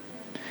head.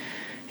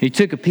 He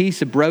took a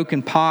piece of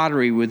broken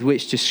pottery with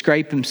which to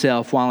scrape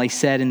himself while he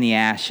sat in the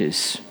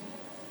ashes.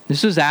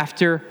 This was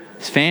after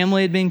his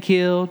family had been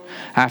killed,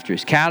 after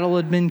his cattle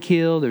had been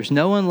killed. There's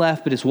no one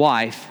left but his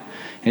wife.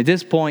 And at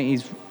this point,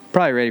 he's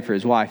probably ready for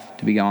his wife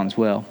to be gone as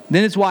well.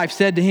 Then his wife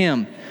said to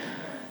him,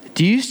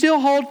 "Do you still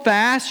hold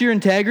fast your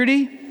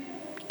integrity?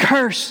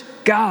 Curse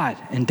God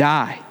and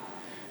die."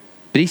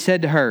 But he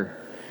said to her,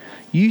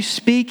 "You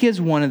speak as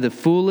one of the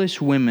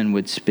foolish women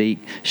would speak.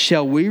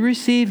 Shall we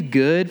receive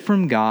good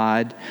from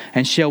God,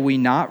 and shall we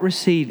not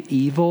receive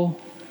evil?"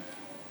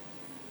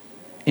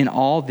 In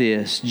all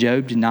this,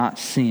 Job did not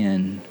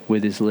sin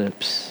with his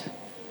lips.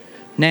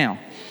 Now,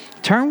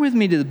 turn with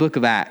me to the book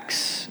of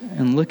Acts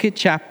and look at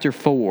chapter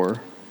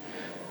 4,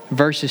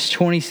 verses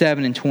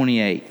 27 and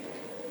 28.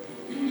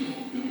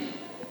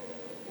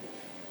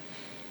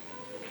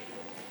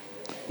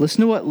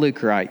 Listen to what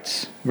Luke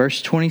writes,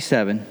 verse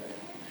 27.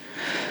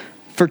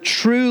 "For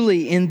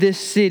truly in this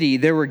city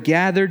there were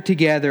gathered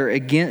together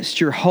against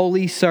your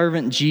holy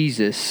servant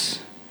Jesus,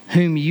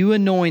 whom you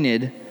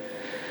anointed,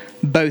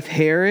 both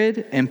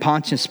Herod and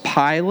Pontius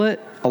Pilate,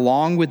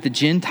 along with the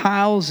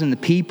Gentiles and the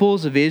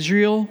peoples of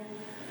Israel,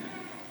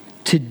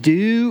 to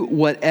do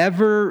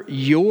whatever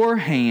your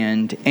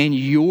hand and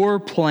your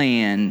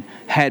plan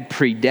had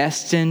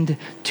predestined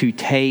to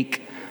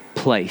take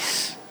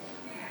place."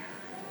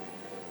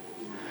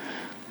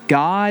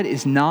 God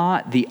is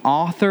not the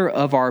author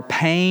of our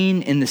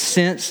pain in the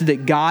sense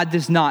that God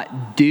does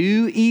not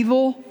do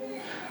evil,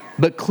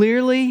 but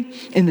clearly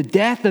in the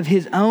death of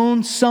his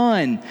own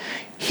Son,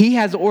 he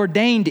has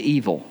ordained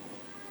evil.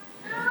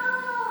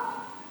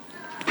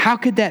 How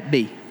could that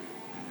be?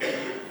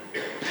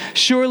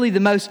 Surely the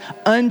most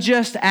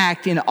unjust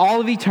act in all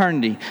of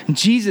eternity.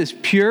 Jesus,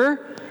 pure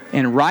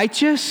and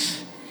righteous,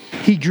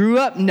 he grew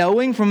up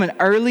knowing from an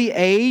early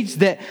age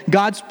that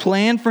God's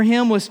plan for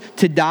him was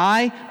to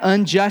die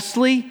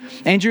unjustly.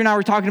 Andrew and I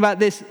were talking about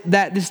this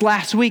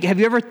last week. Have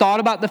you ever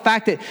thought about the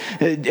fact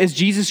that as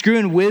Jesus grew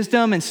in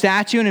wisdom and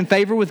stature and in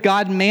favor with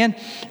God and man,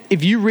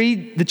 if you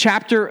read the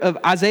chapter of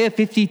Isaiah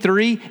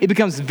 53, it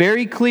becomes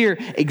very clear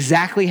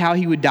exactly how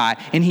he would die.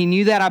 And he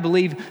knew that, I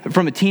believe,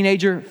 from a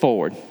teenager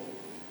forward.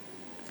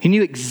 He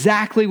knew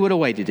exactly what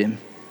awaited him.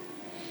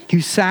 He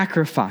was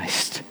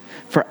sacrificed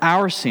for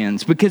our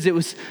sins because it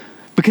was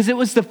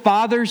the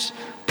Father's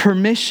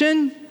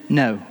permission?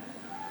 No.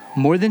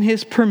 More than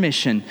his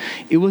permission,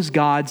 it was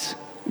God's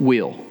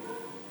will.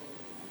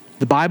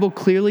 The Bible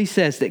clearly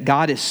says that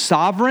God is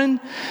sovereign,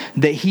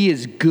 that he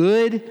is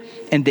good,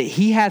 and that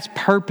he has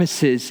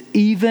purposes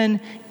even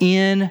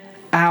in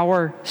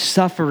our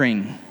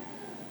suffering.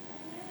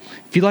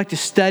 If you'd like to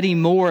study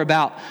more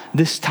about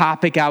this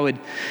topic, I would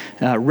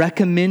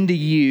recommend to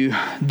you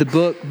the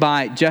book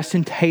by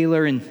Justin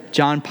Taylor and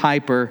John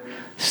Piper,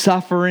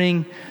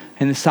 Suffering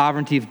and the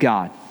Sovereignty of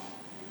God.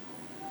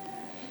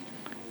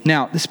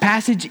 Now, this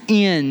passage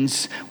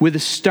ends with a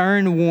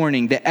stern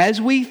warning that as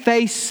we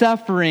face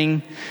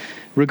suffering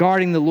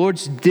regarding the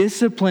Lord's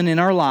discipline in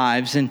our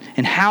lives and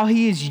how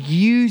he is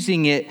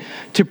using it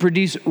to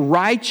produce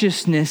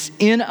righteousness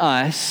in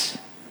us,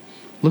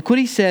 look what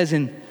he says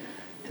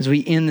as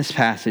we end this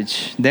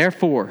passage.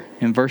 Therefore,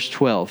 in verse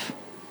 12,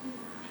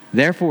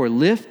 "Therefore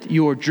lift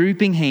your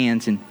drooping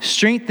hands and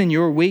strengthen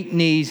your weak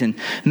knees and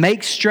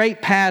make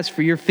straight paths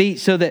for your feet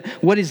so that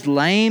what is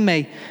lame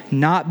may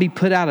not be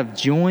put out of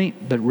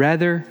joint, but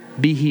rather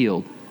be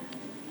healed."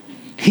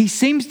 He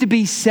seems to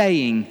be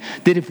saying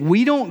that if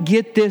we don't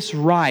get this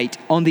right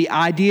on the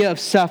idea of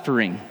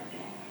suffering,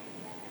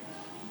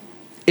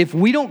 if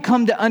we don't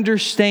come to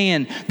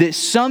understand that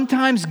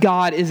sometimes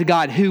God is a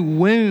God who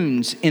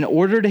wounds in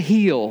order to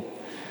heal,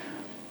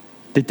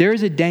 that there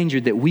is a danger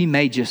that we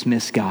may just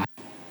miss God.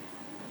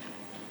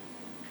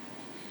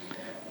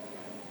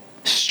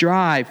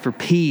 Strive for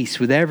peace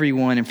with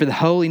everyone and for the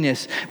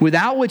holiness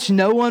without which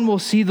no one will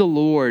see the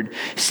Lord.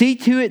 See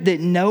to it that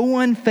no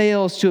one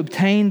fails to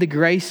obtain the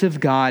grace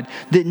of God,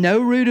 that no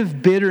root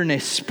of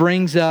bitterness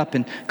springs up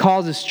and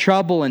causes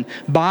trouble, and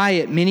by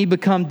it many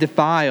become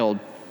defiled.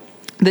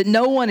 That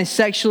no one is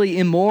sexually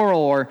immoral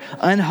or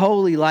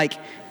unholy like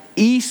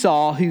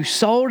Esau, who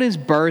sold his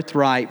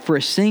birthright for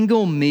a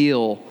single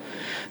meal.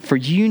 For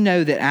you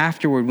know that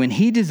afterward, when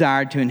he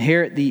desired to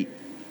inherit the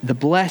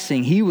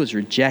blessing, he was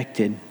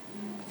rejected,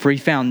 for he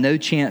found no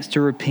chance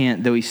to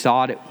repent, though he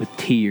sought it with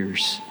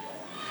tears.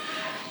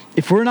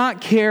 If we're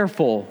not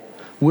careful,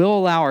 we'll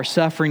allow our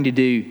suffering to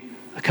do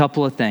a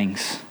couple of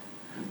things.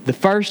 The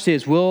first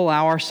is we'll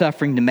allow our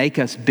suffering to make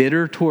us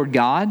bitter toward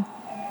God.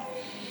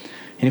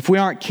 And if we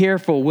aren't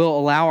careful, we'll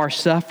allow our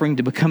suffering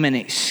to become an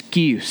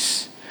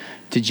excuse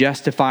to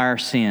justify our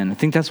sin. I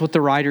think that's what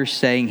the writer's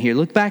saying here.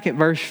 Look back at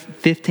verse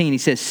 15. He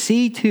says,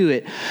 see to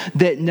it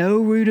that no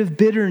root of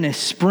bitterness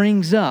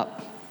springs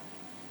up.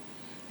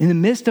 In the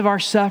midst of our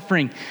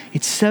suffering,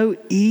 it's so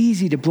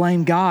easy to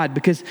blame God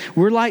because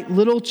we're like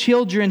little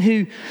children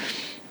who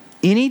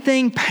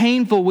anything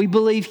painful we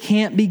believe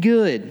can't be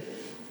good.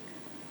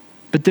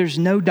 But there's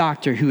no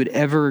doctor who would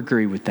ever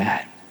agree with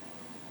that.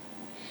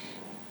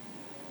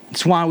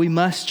 It's why we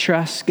must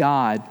trust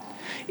God.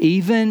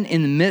 Even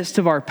in the midst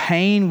of our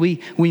pain, we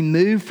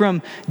move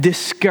from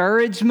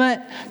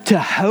discouragement to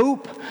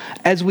hope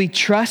as we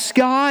trust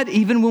God,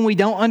 even when we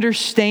don't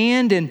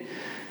understand.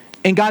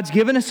 And God's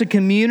given us a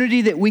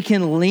community that we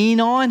can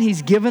lean on.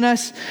 He's given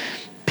us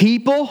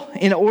people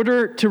in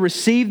order to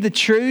receive the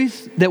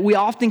truth that we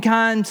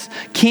oftentimes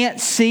can't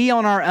see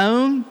on our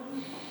own.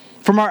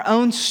 From our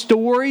own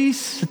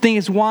stories. The thing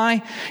is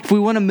why, if we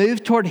want to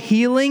move toward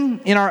healing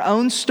in our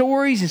own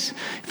stories,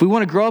 if we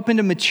want to grow up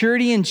into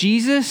maturity in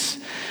Jesus,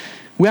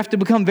 we have to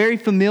become very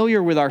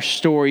familiar with our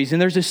stories.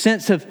 And there's a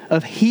sense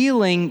of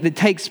healing that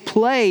takes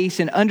place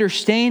and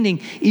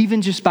understanding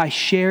even just by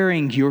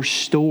sharing your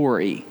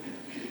story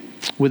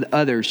with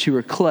others who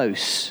are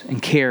close and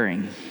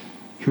caring,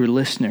 who are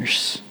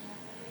listeners.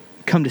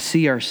 Come to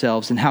see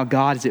ourselves and how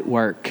God is at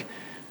work,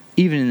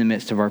 even in the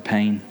midst of our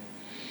pain.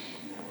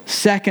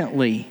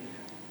 Secondly,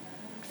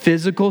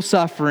 physical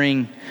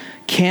suffering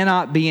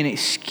cannot be an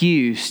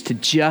excuse to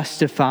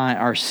justify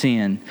our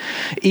sin.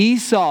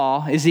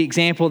 Esau is the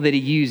example that he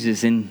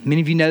uses, and many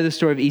of you know the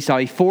story of Esau.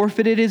 He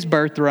forfeited his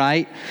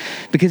birthright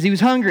because he was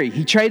hungry.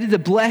 He traded the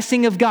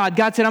blessing of God.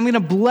 God said, I'm going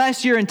to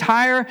bless your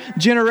entire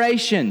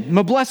generation. I'm going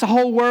to bless the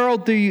whole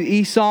world through you,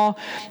 Esau.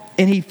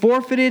 And he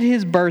forfeited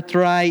his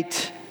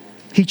birthright.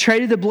 He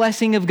traded the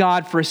blessing of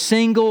God for a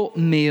single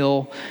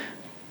meal.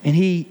 And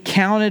he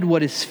counted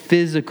what is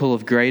physical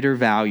of greater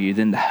value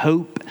than the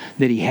hope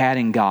that he had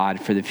in God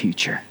for the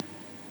future.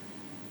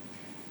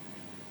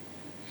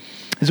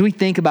 As we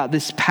think about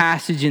this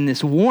passage and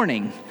this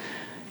warning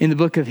in the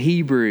book of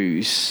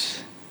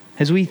Hebrews,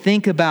 as we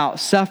think about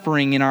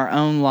suffering in our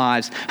own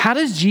lives, how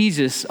does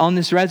Jesus on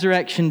this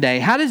resurrection day,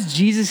 how does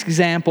Jesus'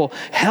 example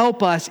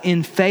help us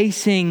in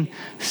facing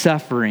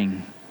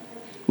suffering?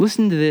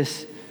 Listen to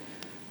this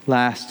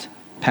last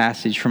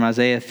passage from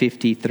Isaiah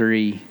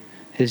 53.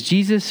 As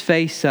Jesus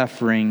faced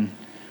suffering,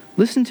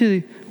 listen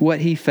to what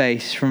he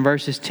faced from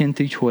verses 10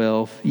 through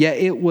 12. Yet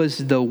it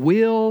was the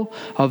will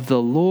of the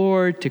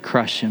Lord to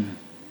crush him.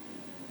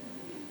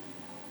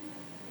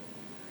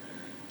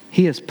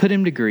 He has put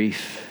him to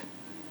grief.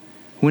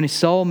 When his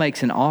soul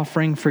makes an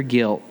offering for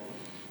guilt,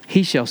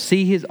 he shall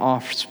see his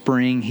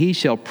offspring. He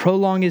shall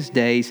prolong his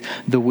days.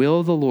 The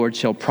will of the Lord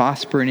shall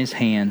prosper in his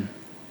hand.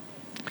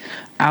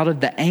 Out of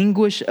the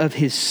anguish of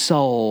his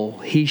soul,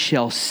 he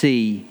shall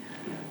see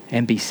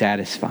and be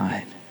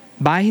satisfied.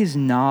 By his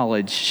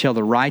knowledge shall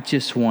the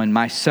righteous one,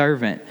 my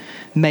servant,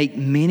 make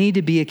many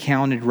to be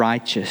accounted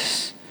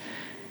righteous,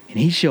 and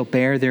he shall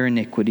bear their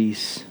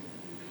iniquities.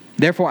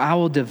 Therefore I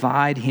will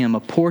divide him a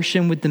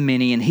portion with the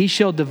many, and he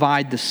shall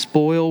divide the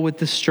spoil with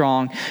the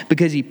strong,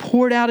 because he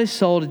poured out his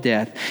soul to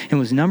death and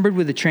was numbered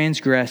with the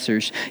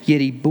transgressors.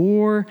 Yet he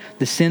bore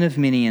the sin of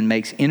many and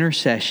makes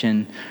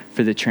intercession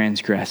for the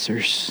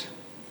transgressors.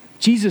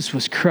 Jesus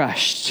was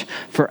crushed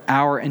for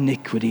our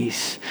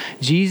iniquities.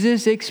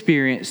 Jesus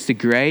experienced the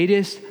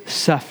greatest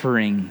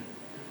suffering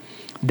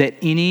that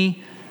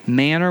any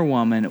man or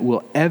woman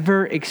will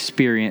ever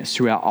experience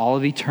throughout all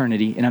of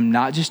eternity. And I'm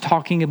not just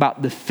talking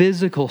about the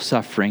physical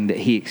suffering that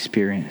he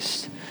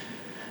experienced.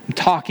 I'm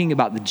talking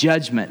about the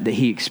judgment that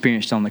he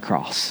experienced on the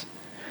cross,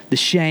 the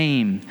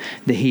shame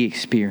that he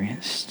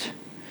experienced.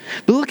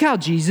 But look how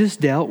Jesus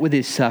dealt with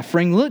his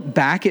suffering. Look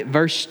back at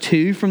verse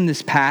 2 from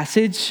this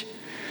passage.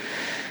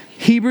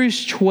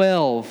 Hebrews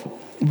 12,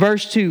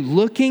 verse 2,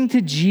 looking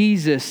to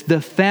Jesus,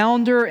 the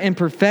founder and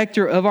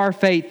perfecter of our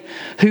faith,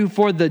 who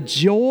for the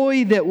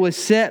joy that was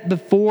set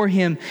before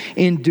him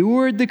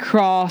endured the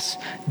cross,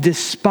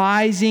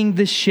 despising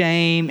the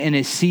shame, and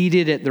is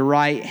seated at the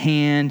right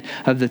hand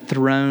of the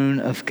throne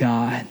of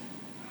God.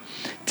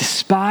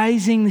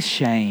 Despising the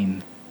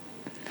shame.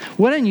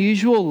 What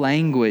unusual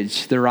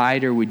language the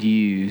writer would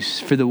use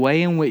for the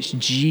way in which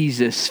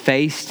Jesus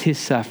faced his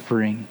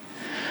suffering.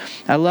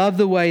 I love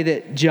the way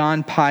that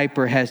John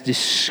Piper has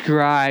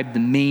described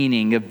the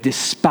meaning of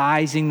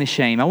despising the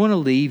shame. I want to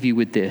leave you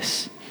with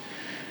this.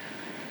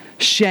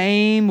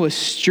 Shame was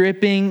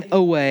stripping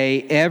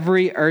away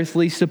every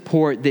earthly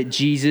support that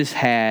Jesus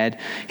had.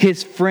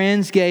 His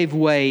friends gave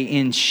way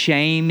in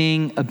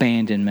shaming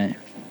abandonment.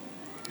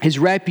 His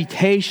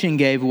reputation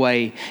gave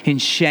way in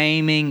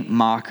shaming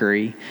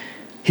mockery.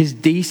 His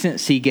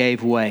decency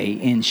gave way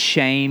in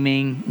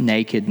shaming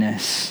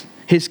nakedness.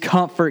 His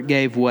comfort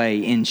gave way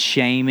in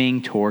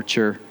shaming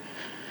torture.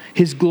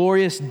 His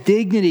glorious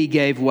dignity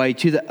gave way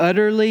to the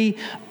utterly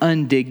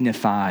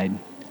undignified,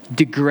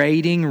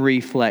 degrading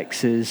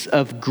reflexes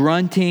of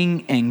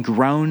grunting and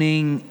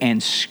groaning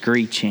and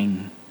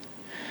screeching.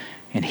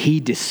 And he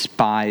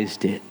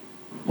despised it.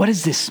 What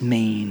does this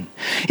mean?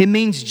 It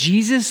means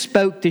Jesus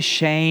spoke to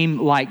shame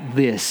like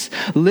this.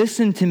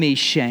 Listen to me,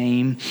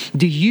 shame.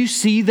 Do you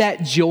see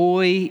that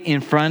joy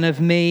in front of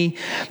me?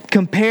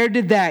 Compared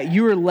to that,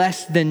 you are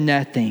less than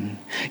nothing.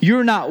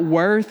 You're not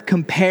worth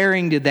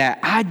comparing to that.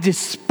 I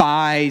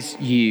despise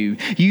you.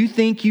 You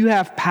think you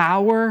have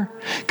power?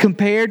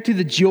 Compared to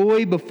the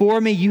joy before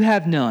me, you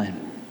have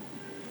none.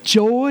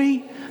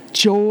 Joy,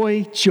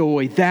 joy,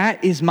 joy.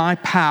 That is my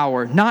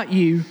power, not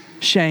you,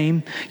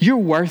 shame. You're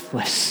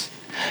worthless.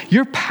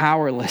 You're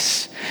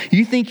powerless.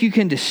 You think you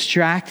can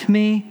distract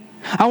me?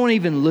 I won't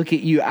even look at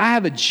you. I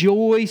have a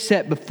joy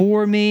set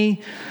before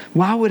me.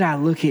 Why would I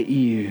look at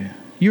you?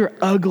 You're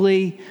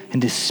ugly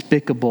and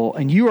despicable,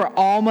 and you are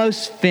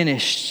almost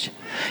finished.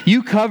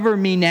 You cover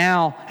me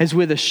now as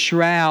with a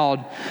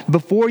shroud.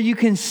 Before you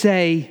can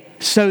say,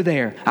 so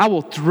there, I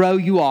will throw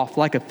you off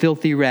like a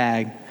filthy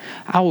rag.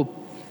 I will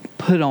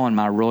put on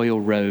my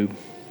royal robe.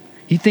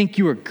 You think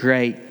you are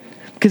great.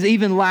 Because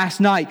even last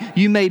night,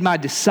 you made my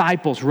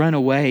disciples run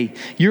away.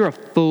 You're a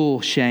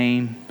fool,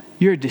 shame.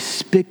 You're a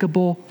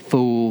despicable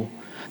fool.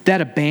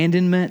 That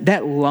abandonment,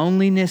 that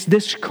loneliness,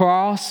 this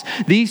cross,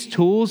 these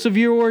tools of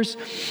yours,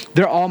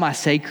 they're all my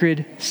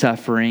sacred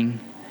suffering.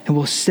 And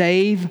will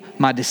save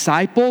my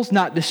disciples,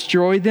 not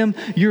destroy them.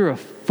 You're a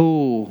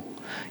fool.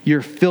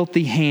 Your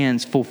filthy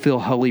hands fulfill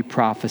holy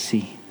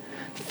prophecy.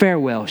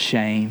 Farewell,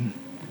 shame.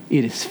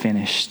 It is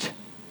finished.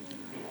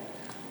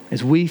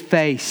 As we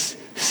face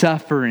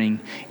suffering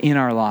in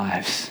our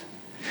lives,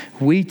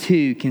 we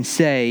too can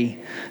say,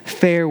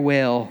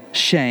 farewell,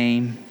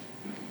 shame.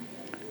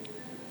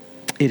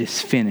 It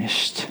is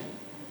finished.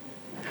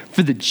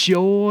 For the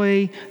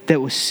joy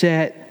that was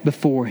set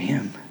before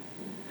him.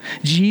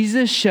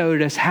 Jesus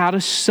showed us how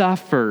to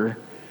suffer.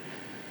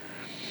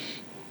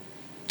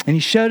 And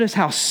he showed us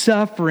how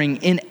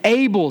suffering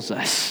enables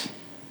us,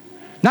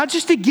 not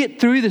just to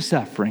get through the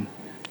suffering.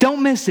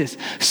 Don't miss this.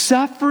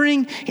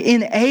 Suffering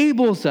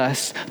enables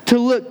us to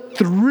look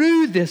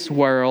through this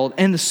world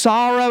and the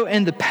sorrow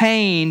and the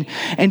pain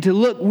and to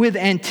look with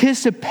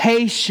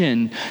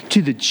anticipation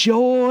to the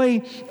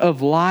joy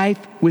of life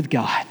with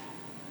God,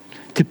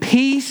 to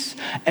peace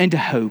and to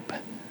hope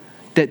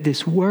that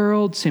this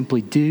world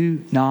simply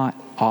do not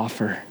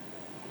offer.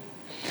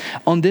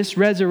 On this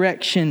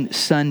Resurrection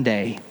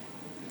Sunday,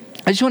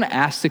 I just want to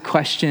ask the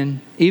question,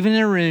 even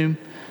in a room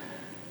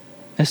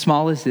as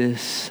small as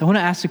this, I want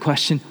to ask the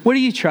question, what are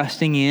you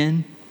trusting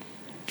in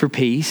for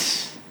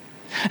peace?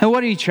 And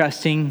what are you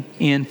trusting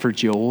in for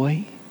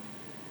joy?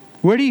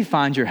 Where do you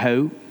find your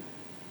hope?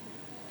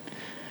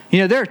 You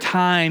know, there are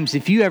times,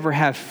 if you ever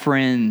have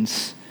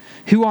friends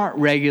who aren't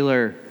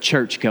regular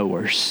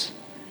churchgoers,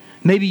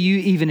 maybe you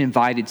even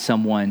invited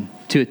someone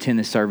to attend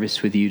the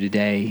service with you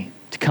today,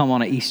 to come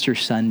on an Easter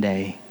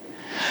Sunday.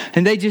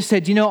 And they just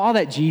said, you know, all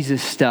that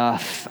Jesus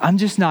stuff, I'm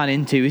just not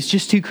into. It's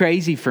just too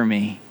crazy for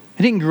me.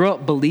 I didn't grow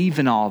up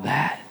believing all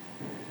that.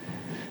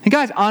 And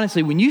guys,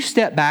 honestly, when you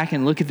step back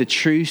and look at the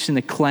truths and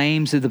the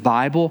claims of the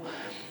Bible,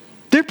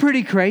 they're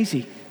pretty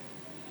crazy.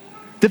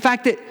 The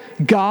fact that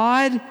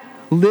God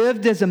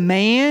lived as a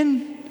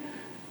man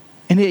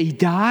and that he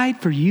died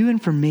for you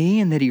and for me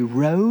and that he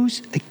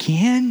rose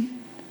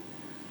again.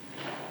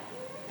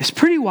 It's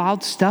pretty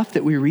wild stuff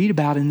that we read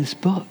about in this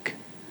book.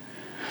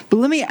 But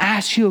let me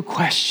ask you a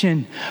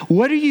question.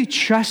 What are you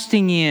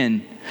trusting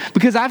in?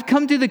 Because I've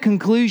come to the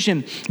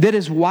conclusion that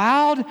as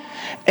wild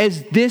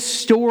as this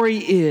story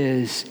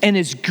is, and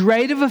as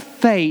great of a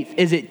faith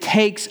as it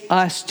takes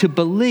us to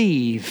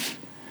believe,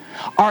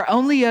 our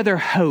only other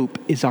hope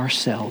is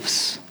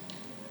ourselves.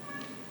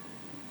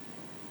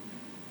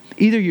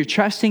 Either you're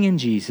trusting in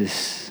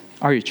Jesus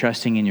or you're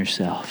trusting in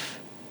yourself.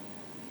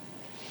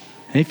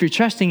 And if you're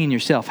trusting in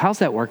yourself, how's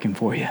that working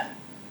for you?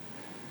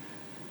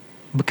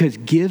 Because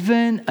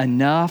given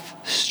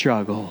enough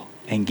struggle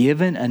and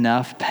given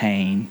enough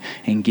pain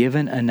and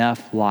given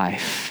enough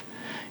life,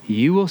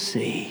 you will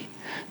see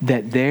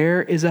that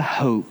there is a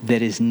hope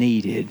that is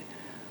needed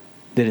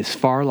that is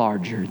far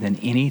larger than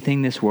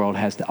anything this world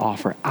has to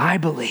offer. I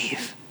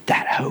believe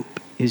that hope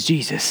is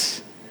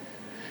Jesus.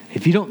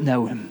 If you don't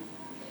know him,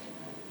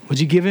 would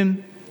you give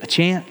him a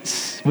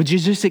chance? Would you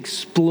just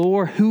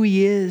explore who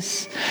he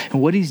is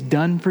and what he's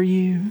done for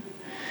you?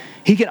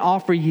 He can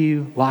offer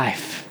you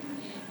life.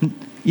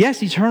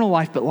 Yes, eternal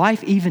life, but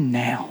life even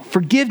now.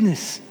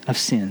 Forgiveness of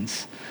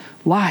sins.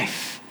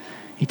 Life.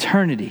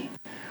 Eternity.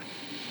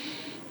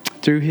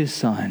 Through his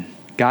Son,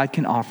 God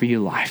can offer you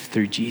life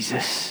through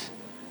Jesus.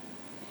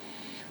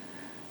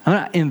 I'm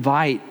going to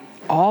invite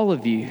all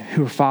of you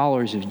who are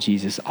followers of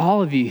Jesus,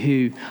 all of you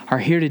who are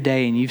here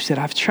today and you've said,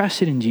 I've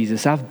trusted in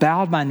Jesus. I've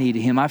bowed my knee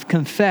to him. I've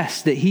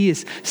confessed that he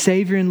is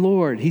Savior and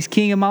Lord. He's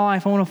King of my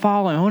life. I want to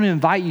follow him. I want to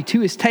invite you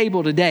to his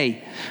table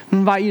today. I want to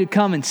invite you to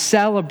come and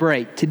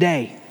celebrate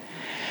today.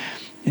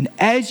 And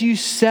as you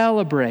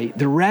celebrate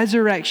the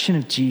resurrection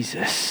of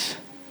Jesus,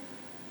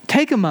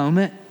 take a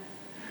moment,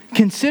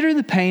 consider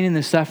the pain and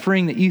the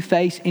suffering that you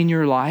face in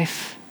your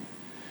life.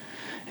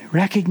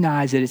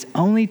 Recognize that it's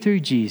only through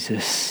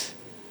Jesus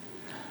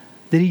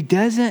that he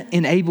doesn't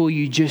enable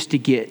you just to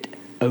get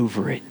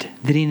over it,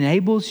 that he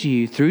enables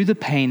you through the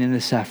pain and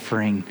the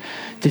suffering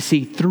to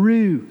see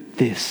through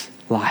this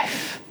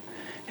life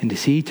and to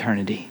see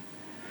eternity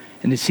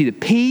and to see the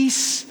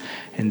peace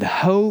and the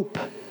hope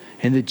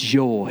and the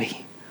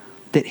joy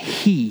that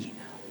he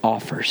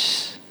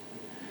offers.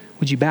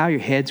 Would you bow your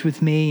heads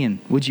with me and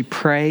would you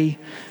pray?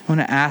 I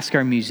want to ask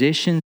our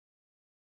musicians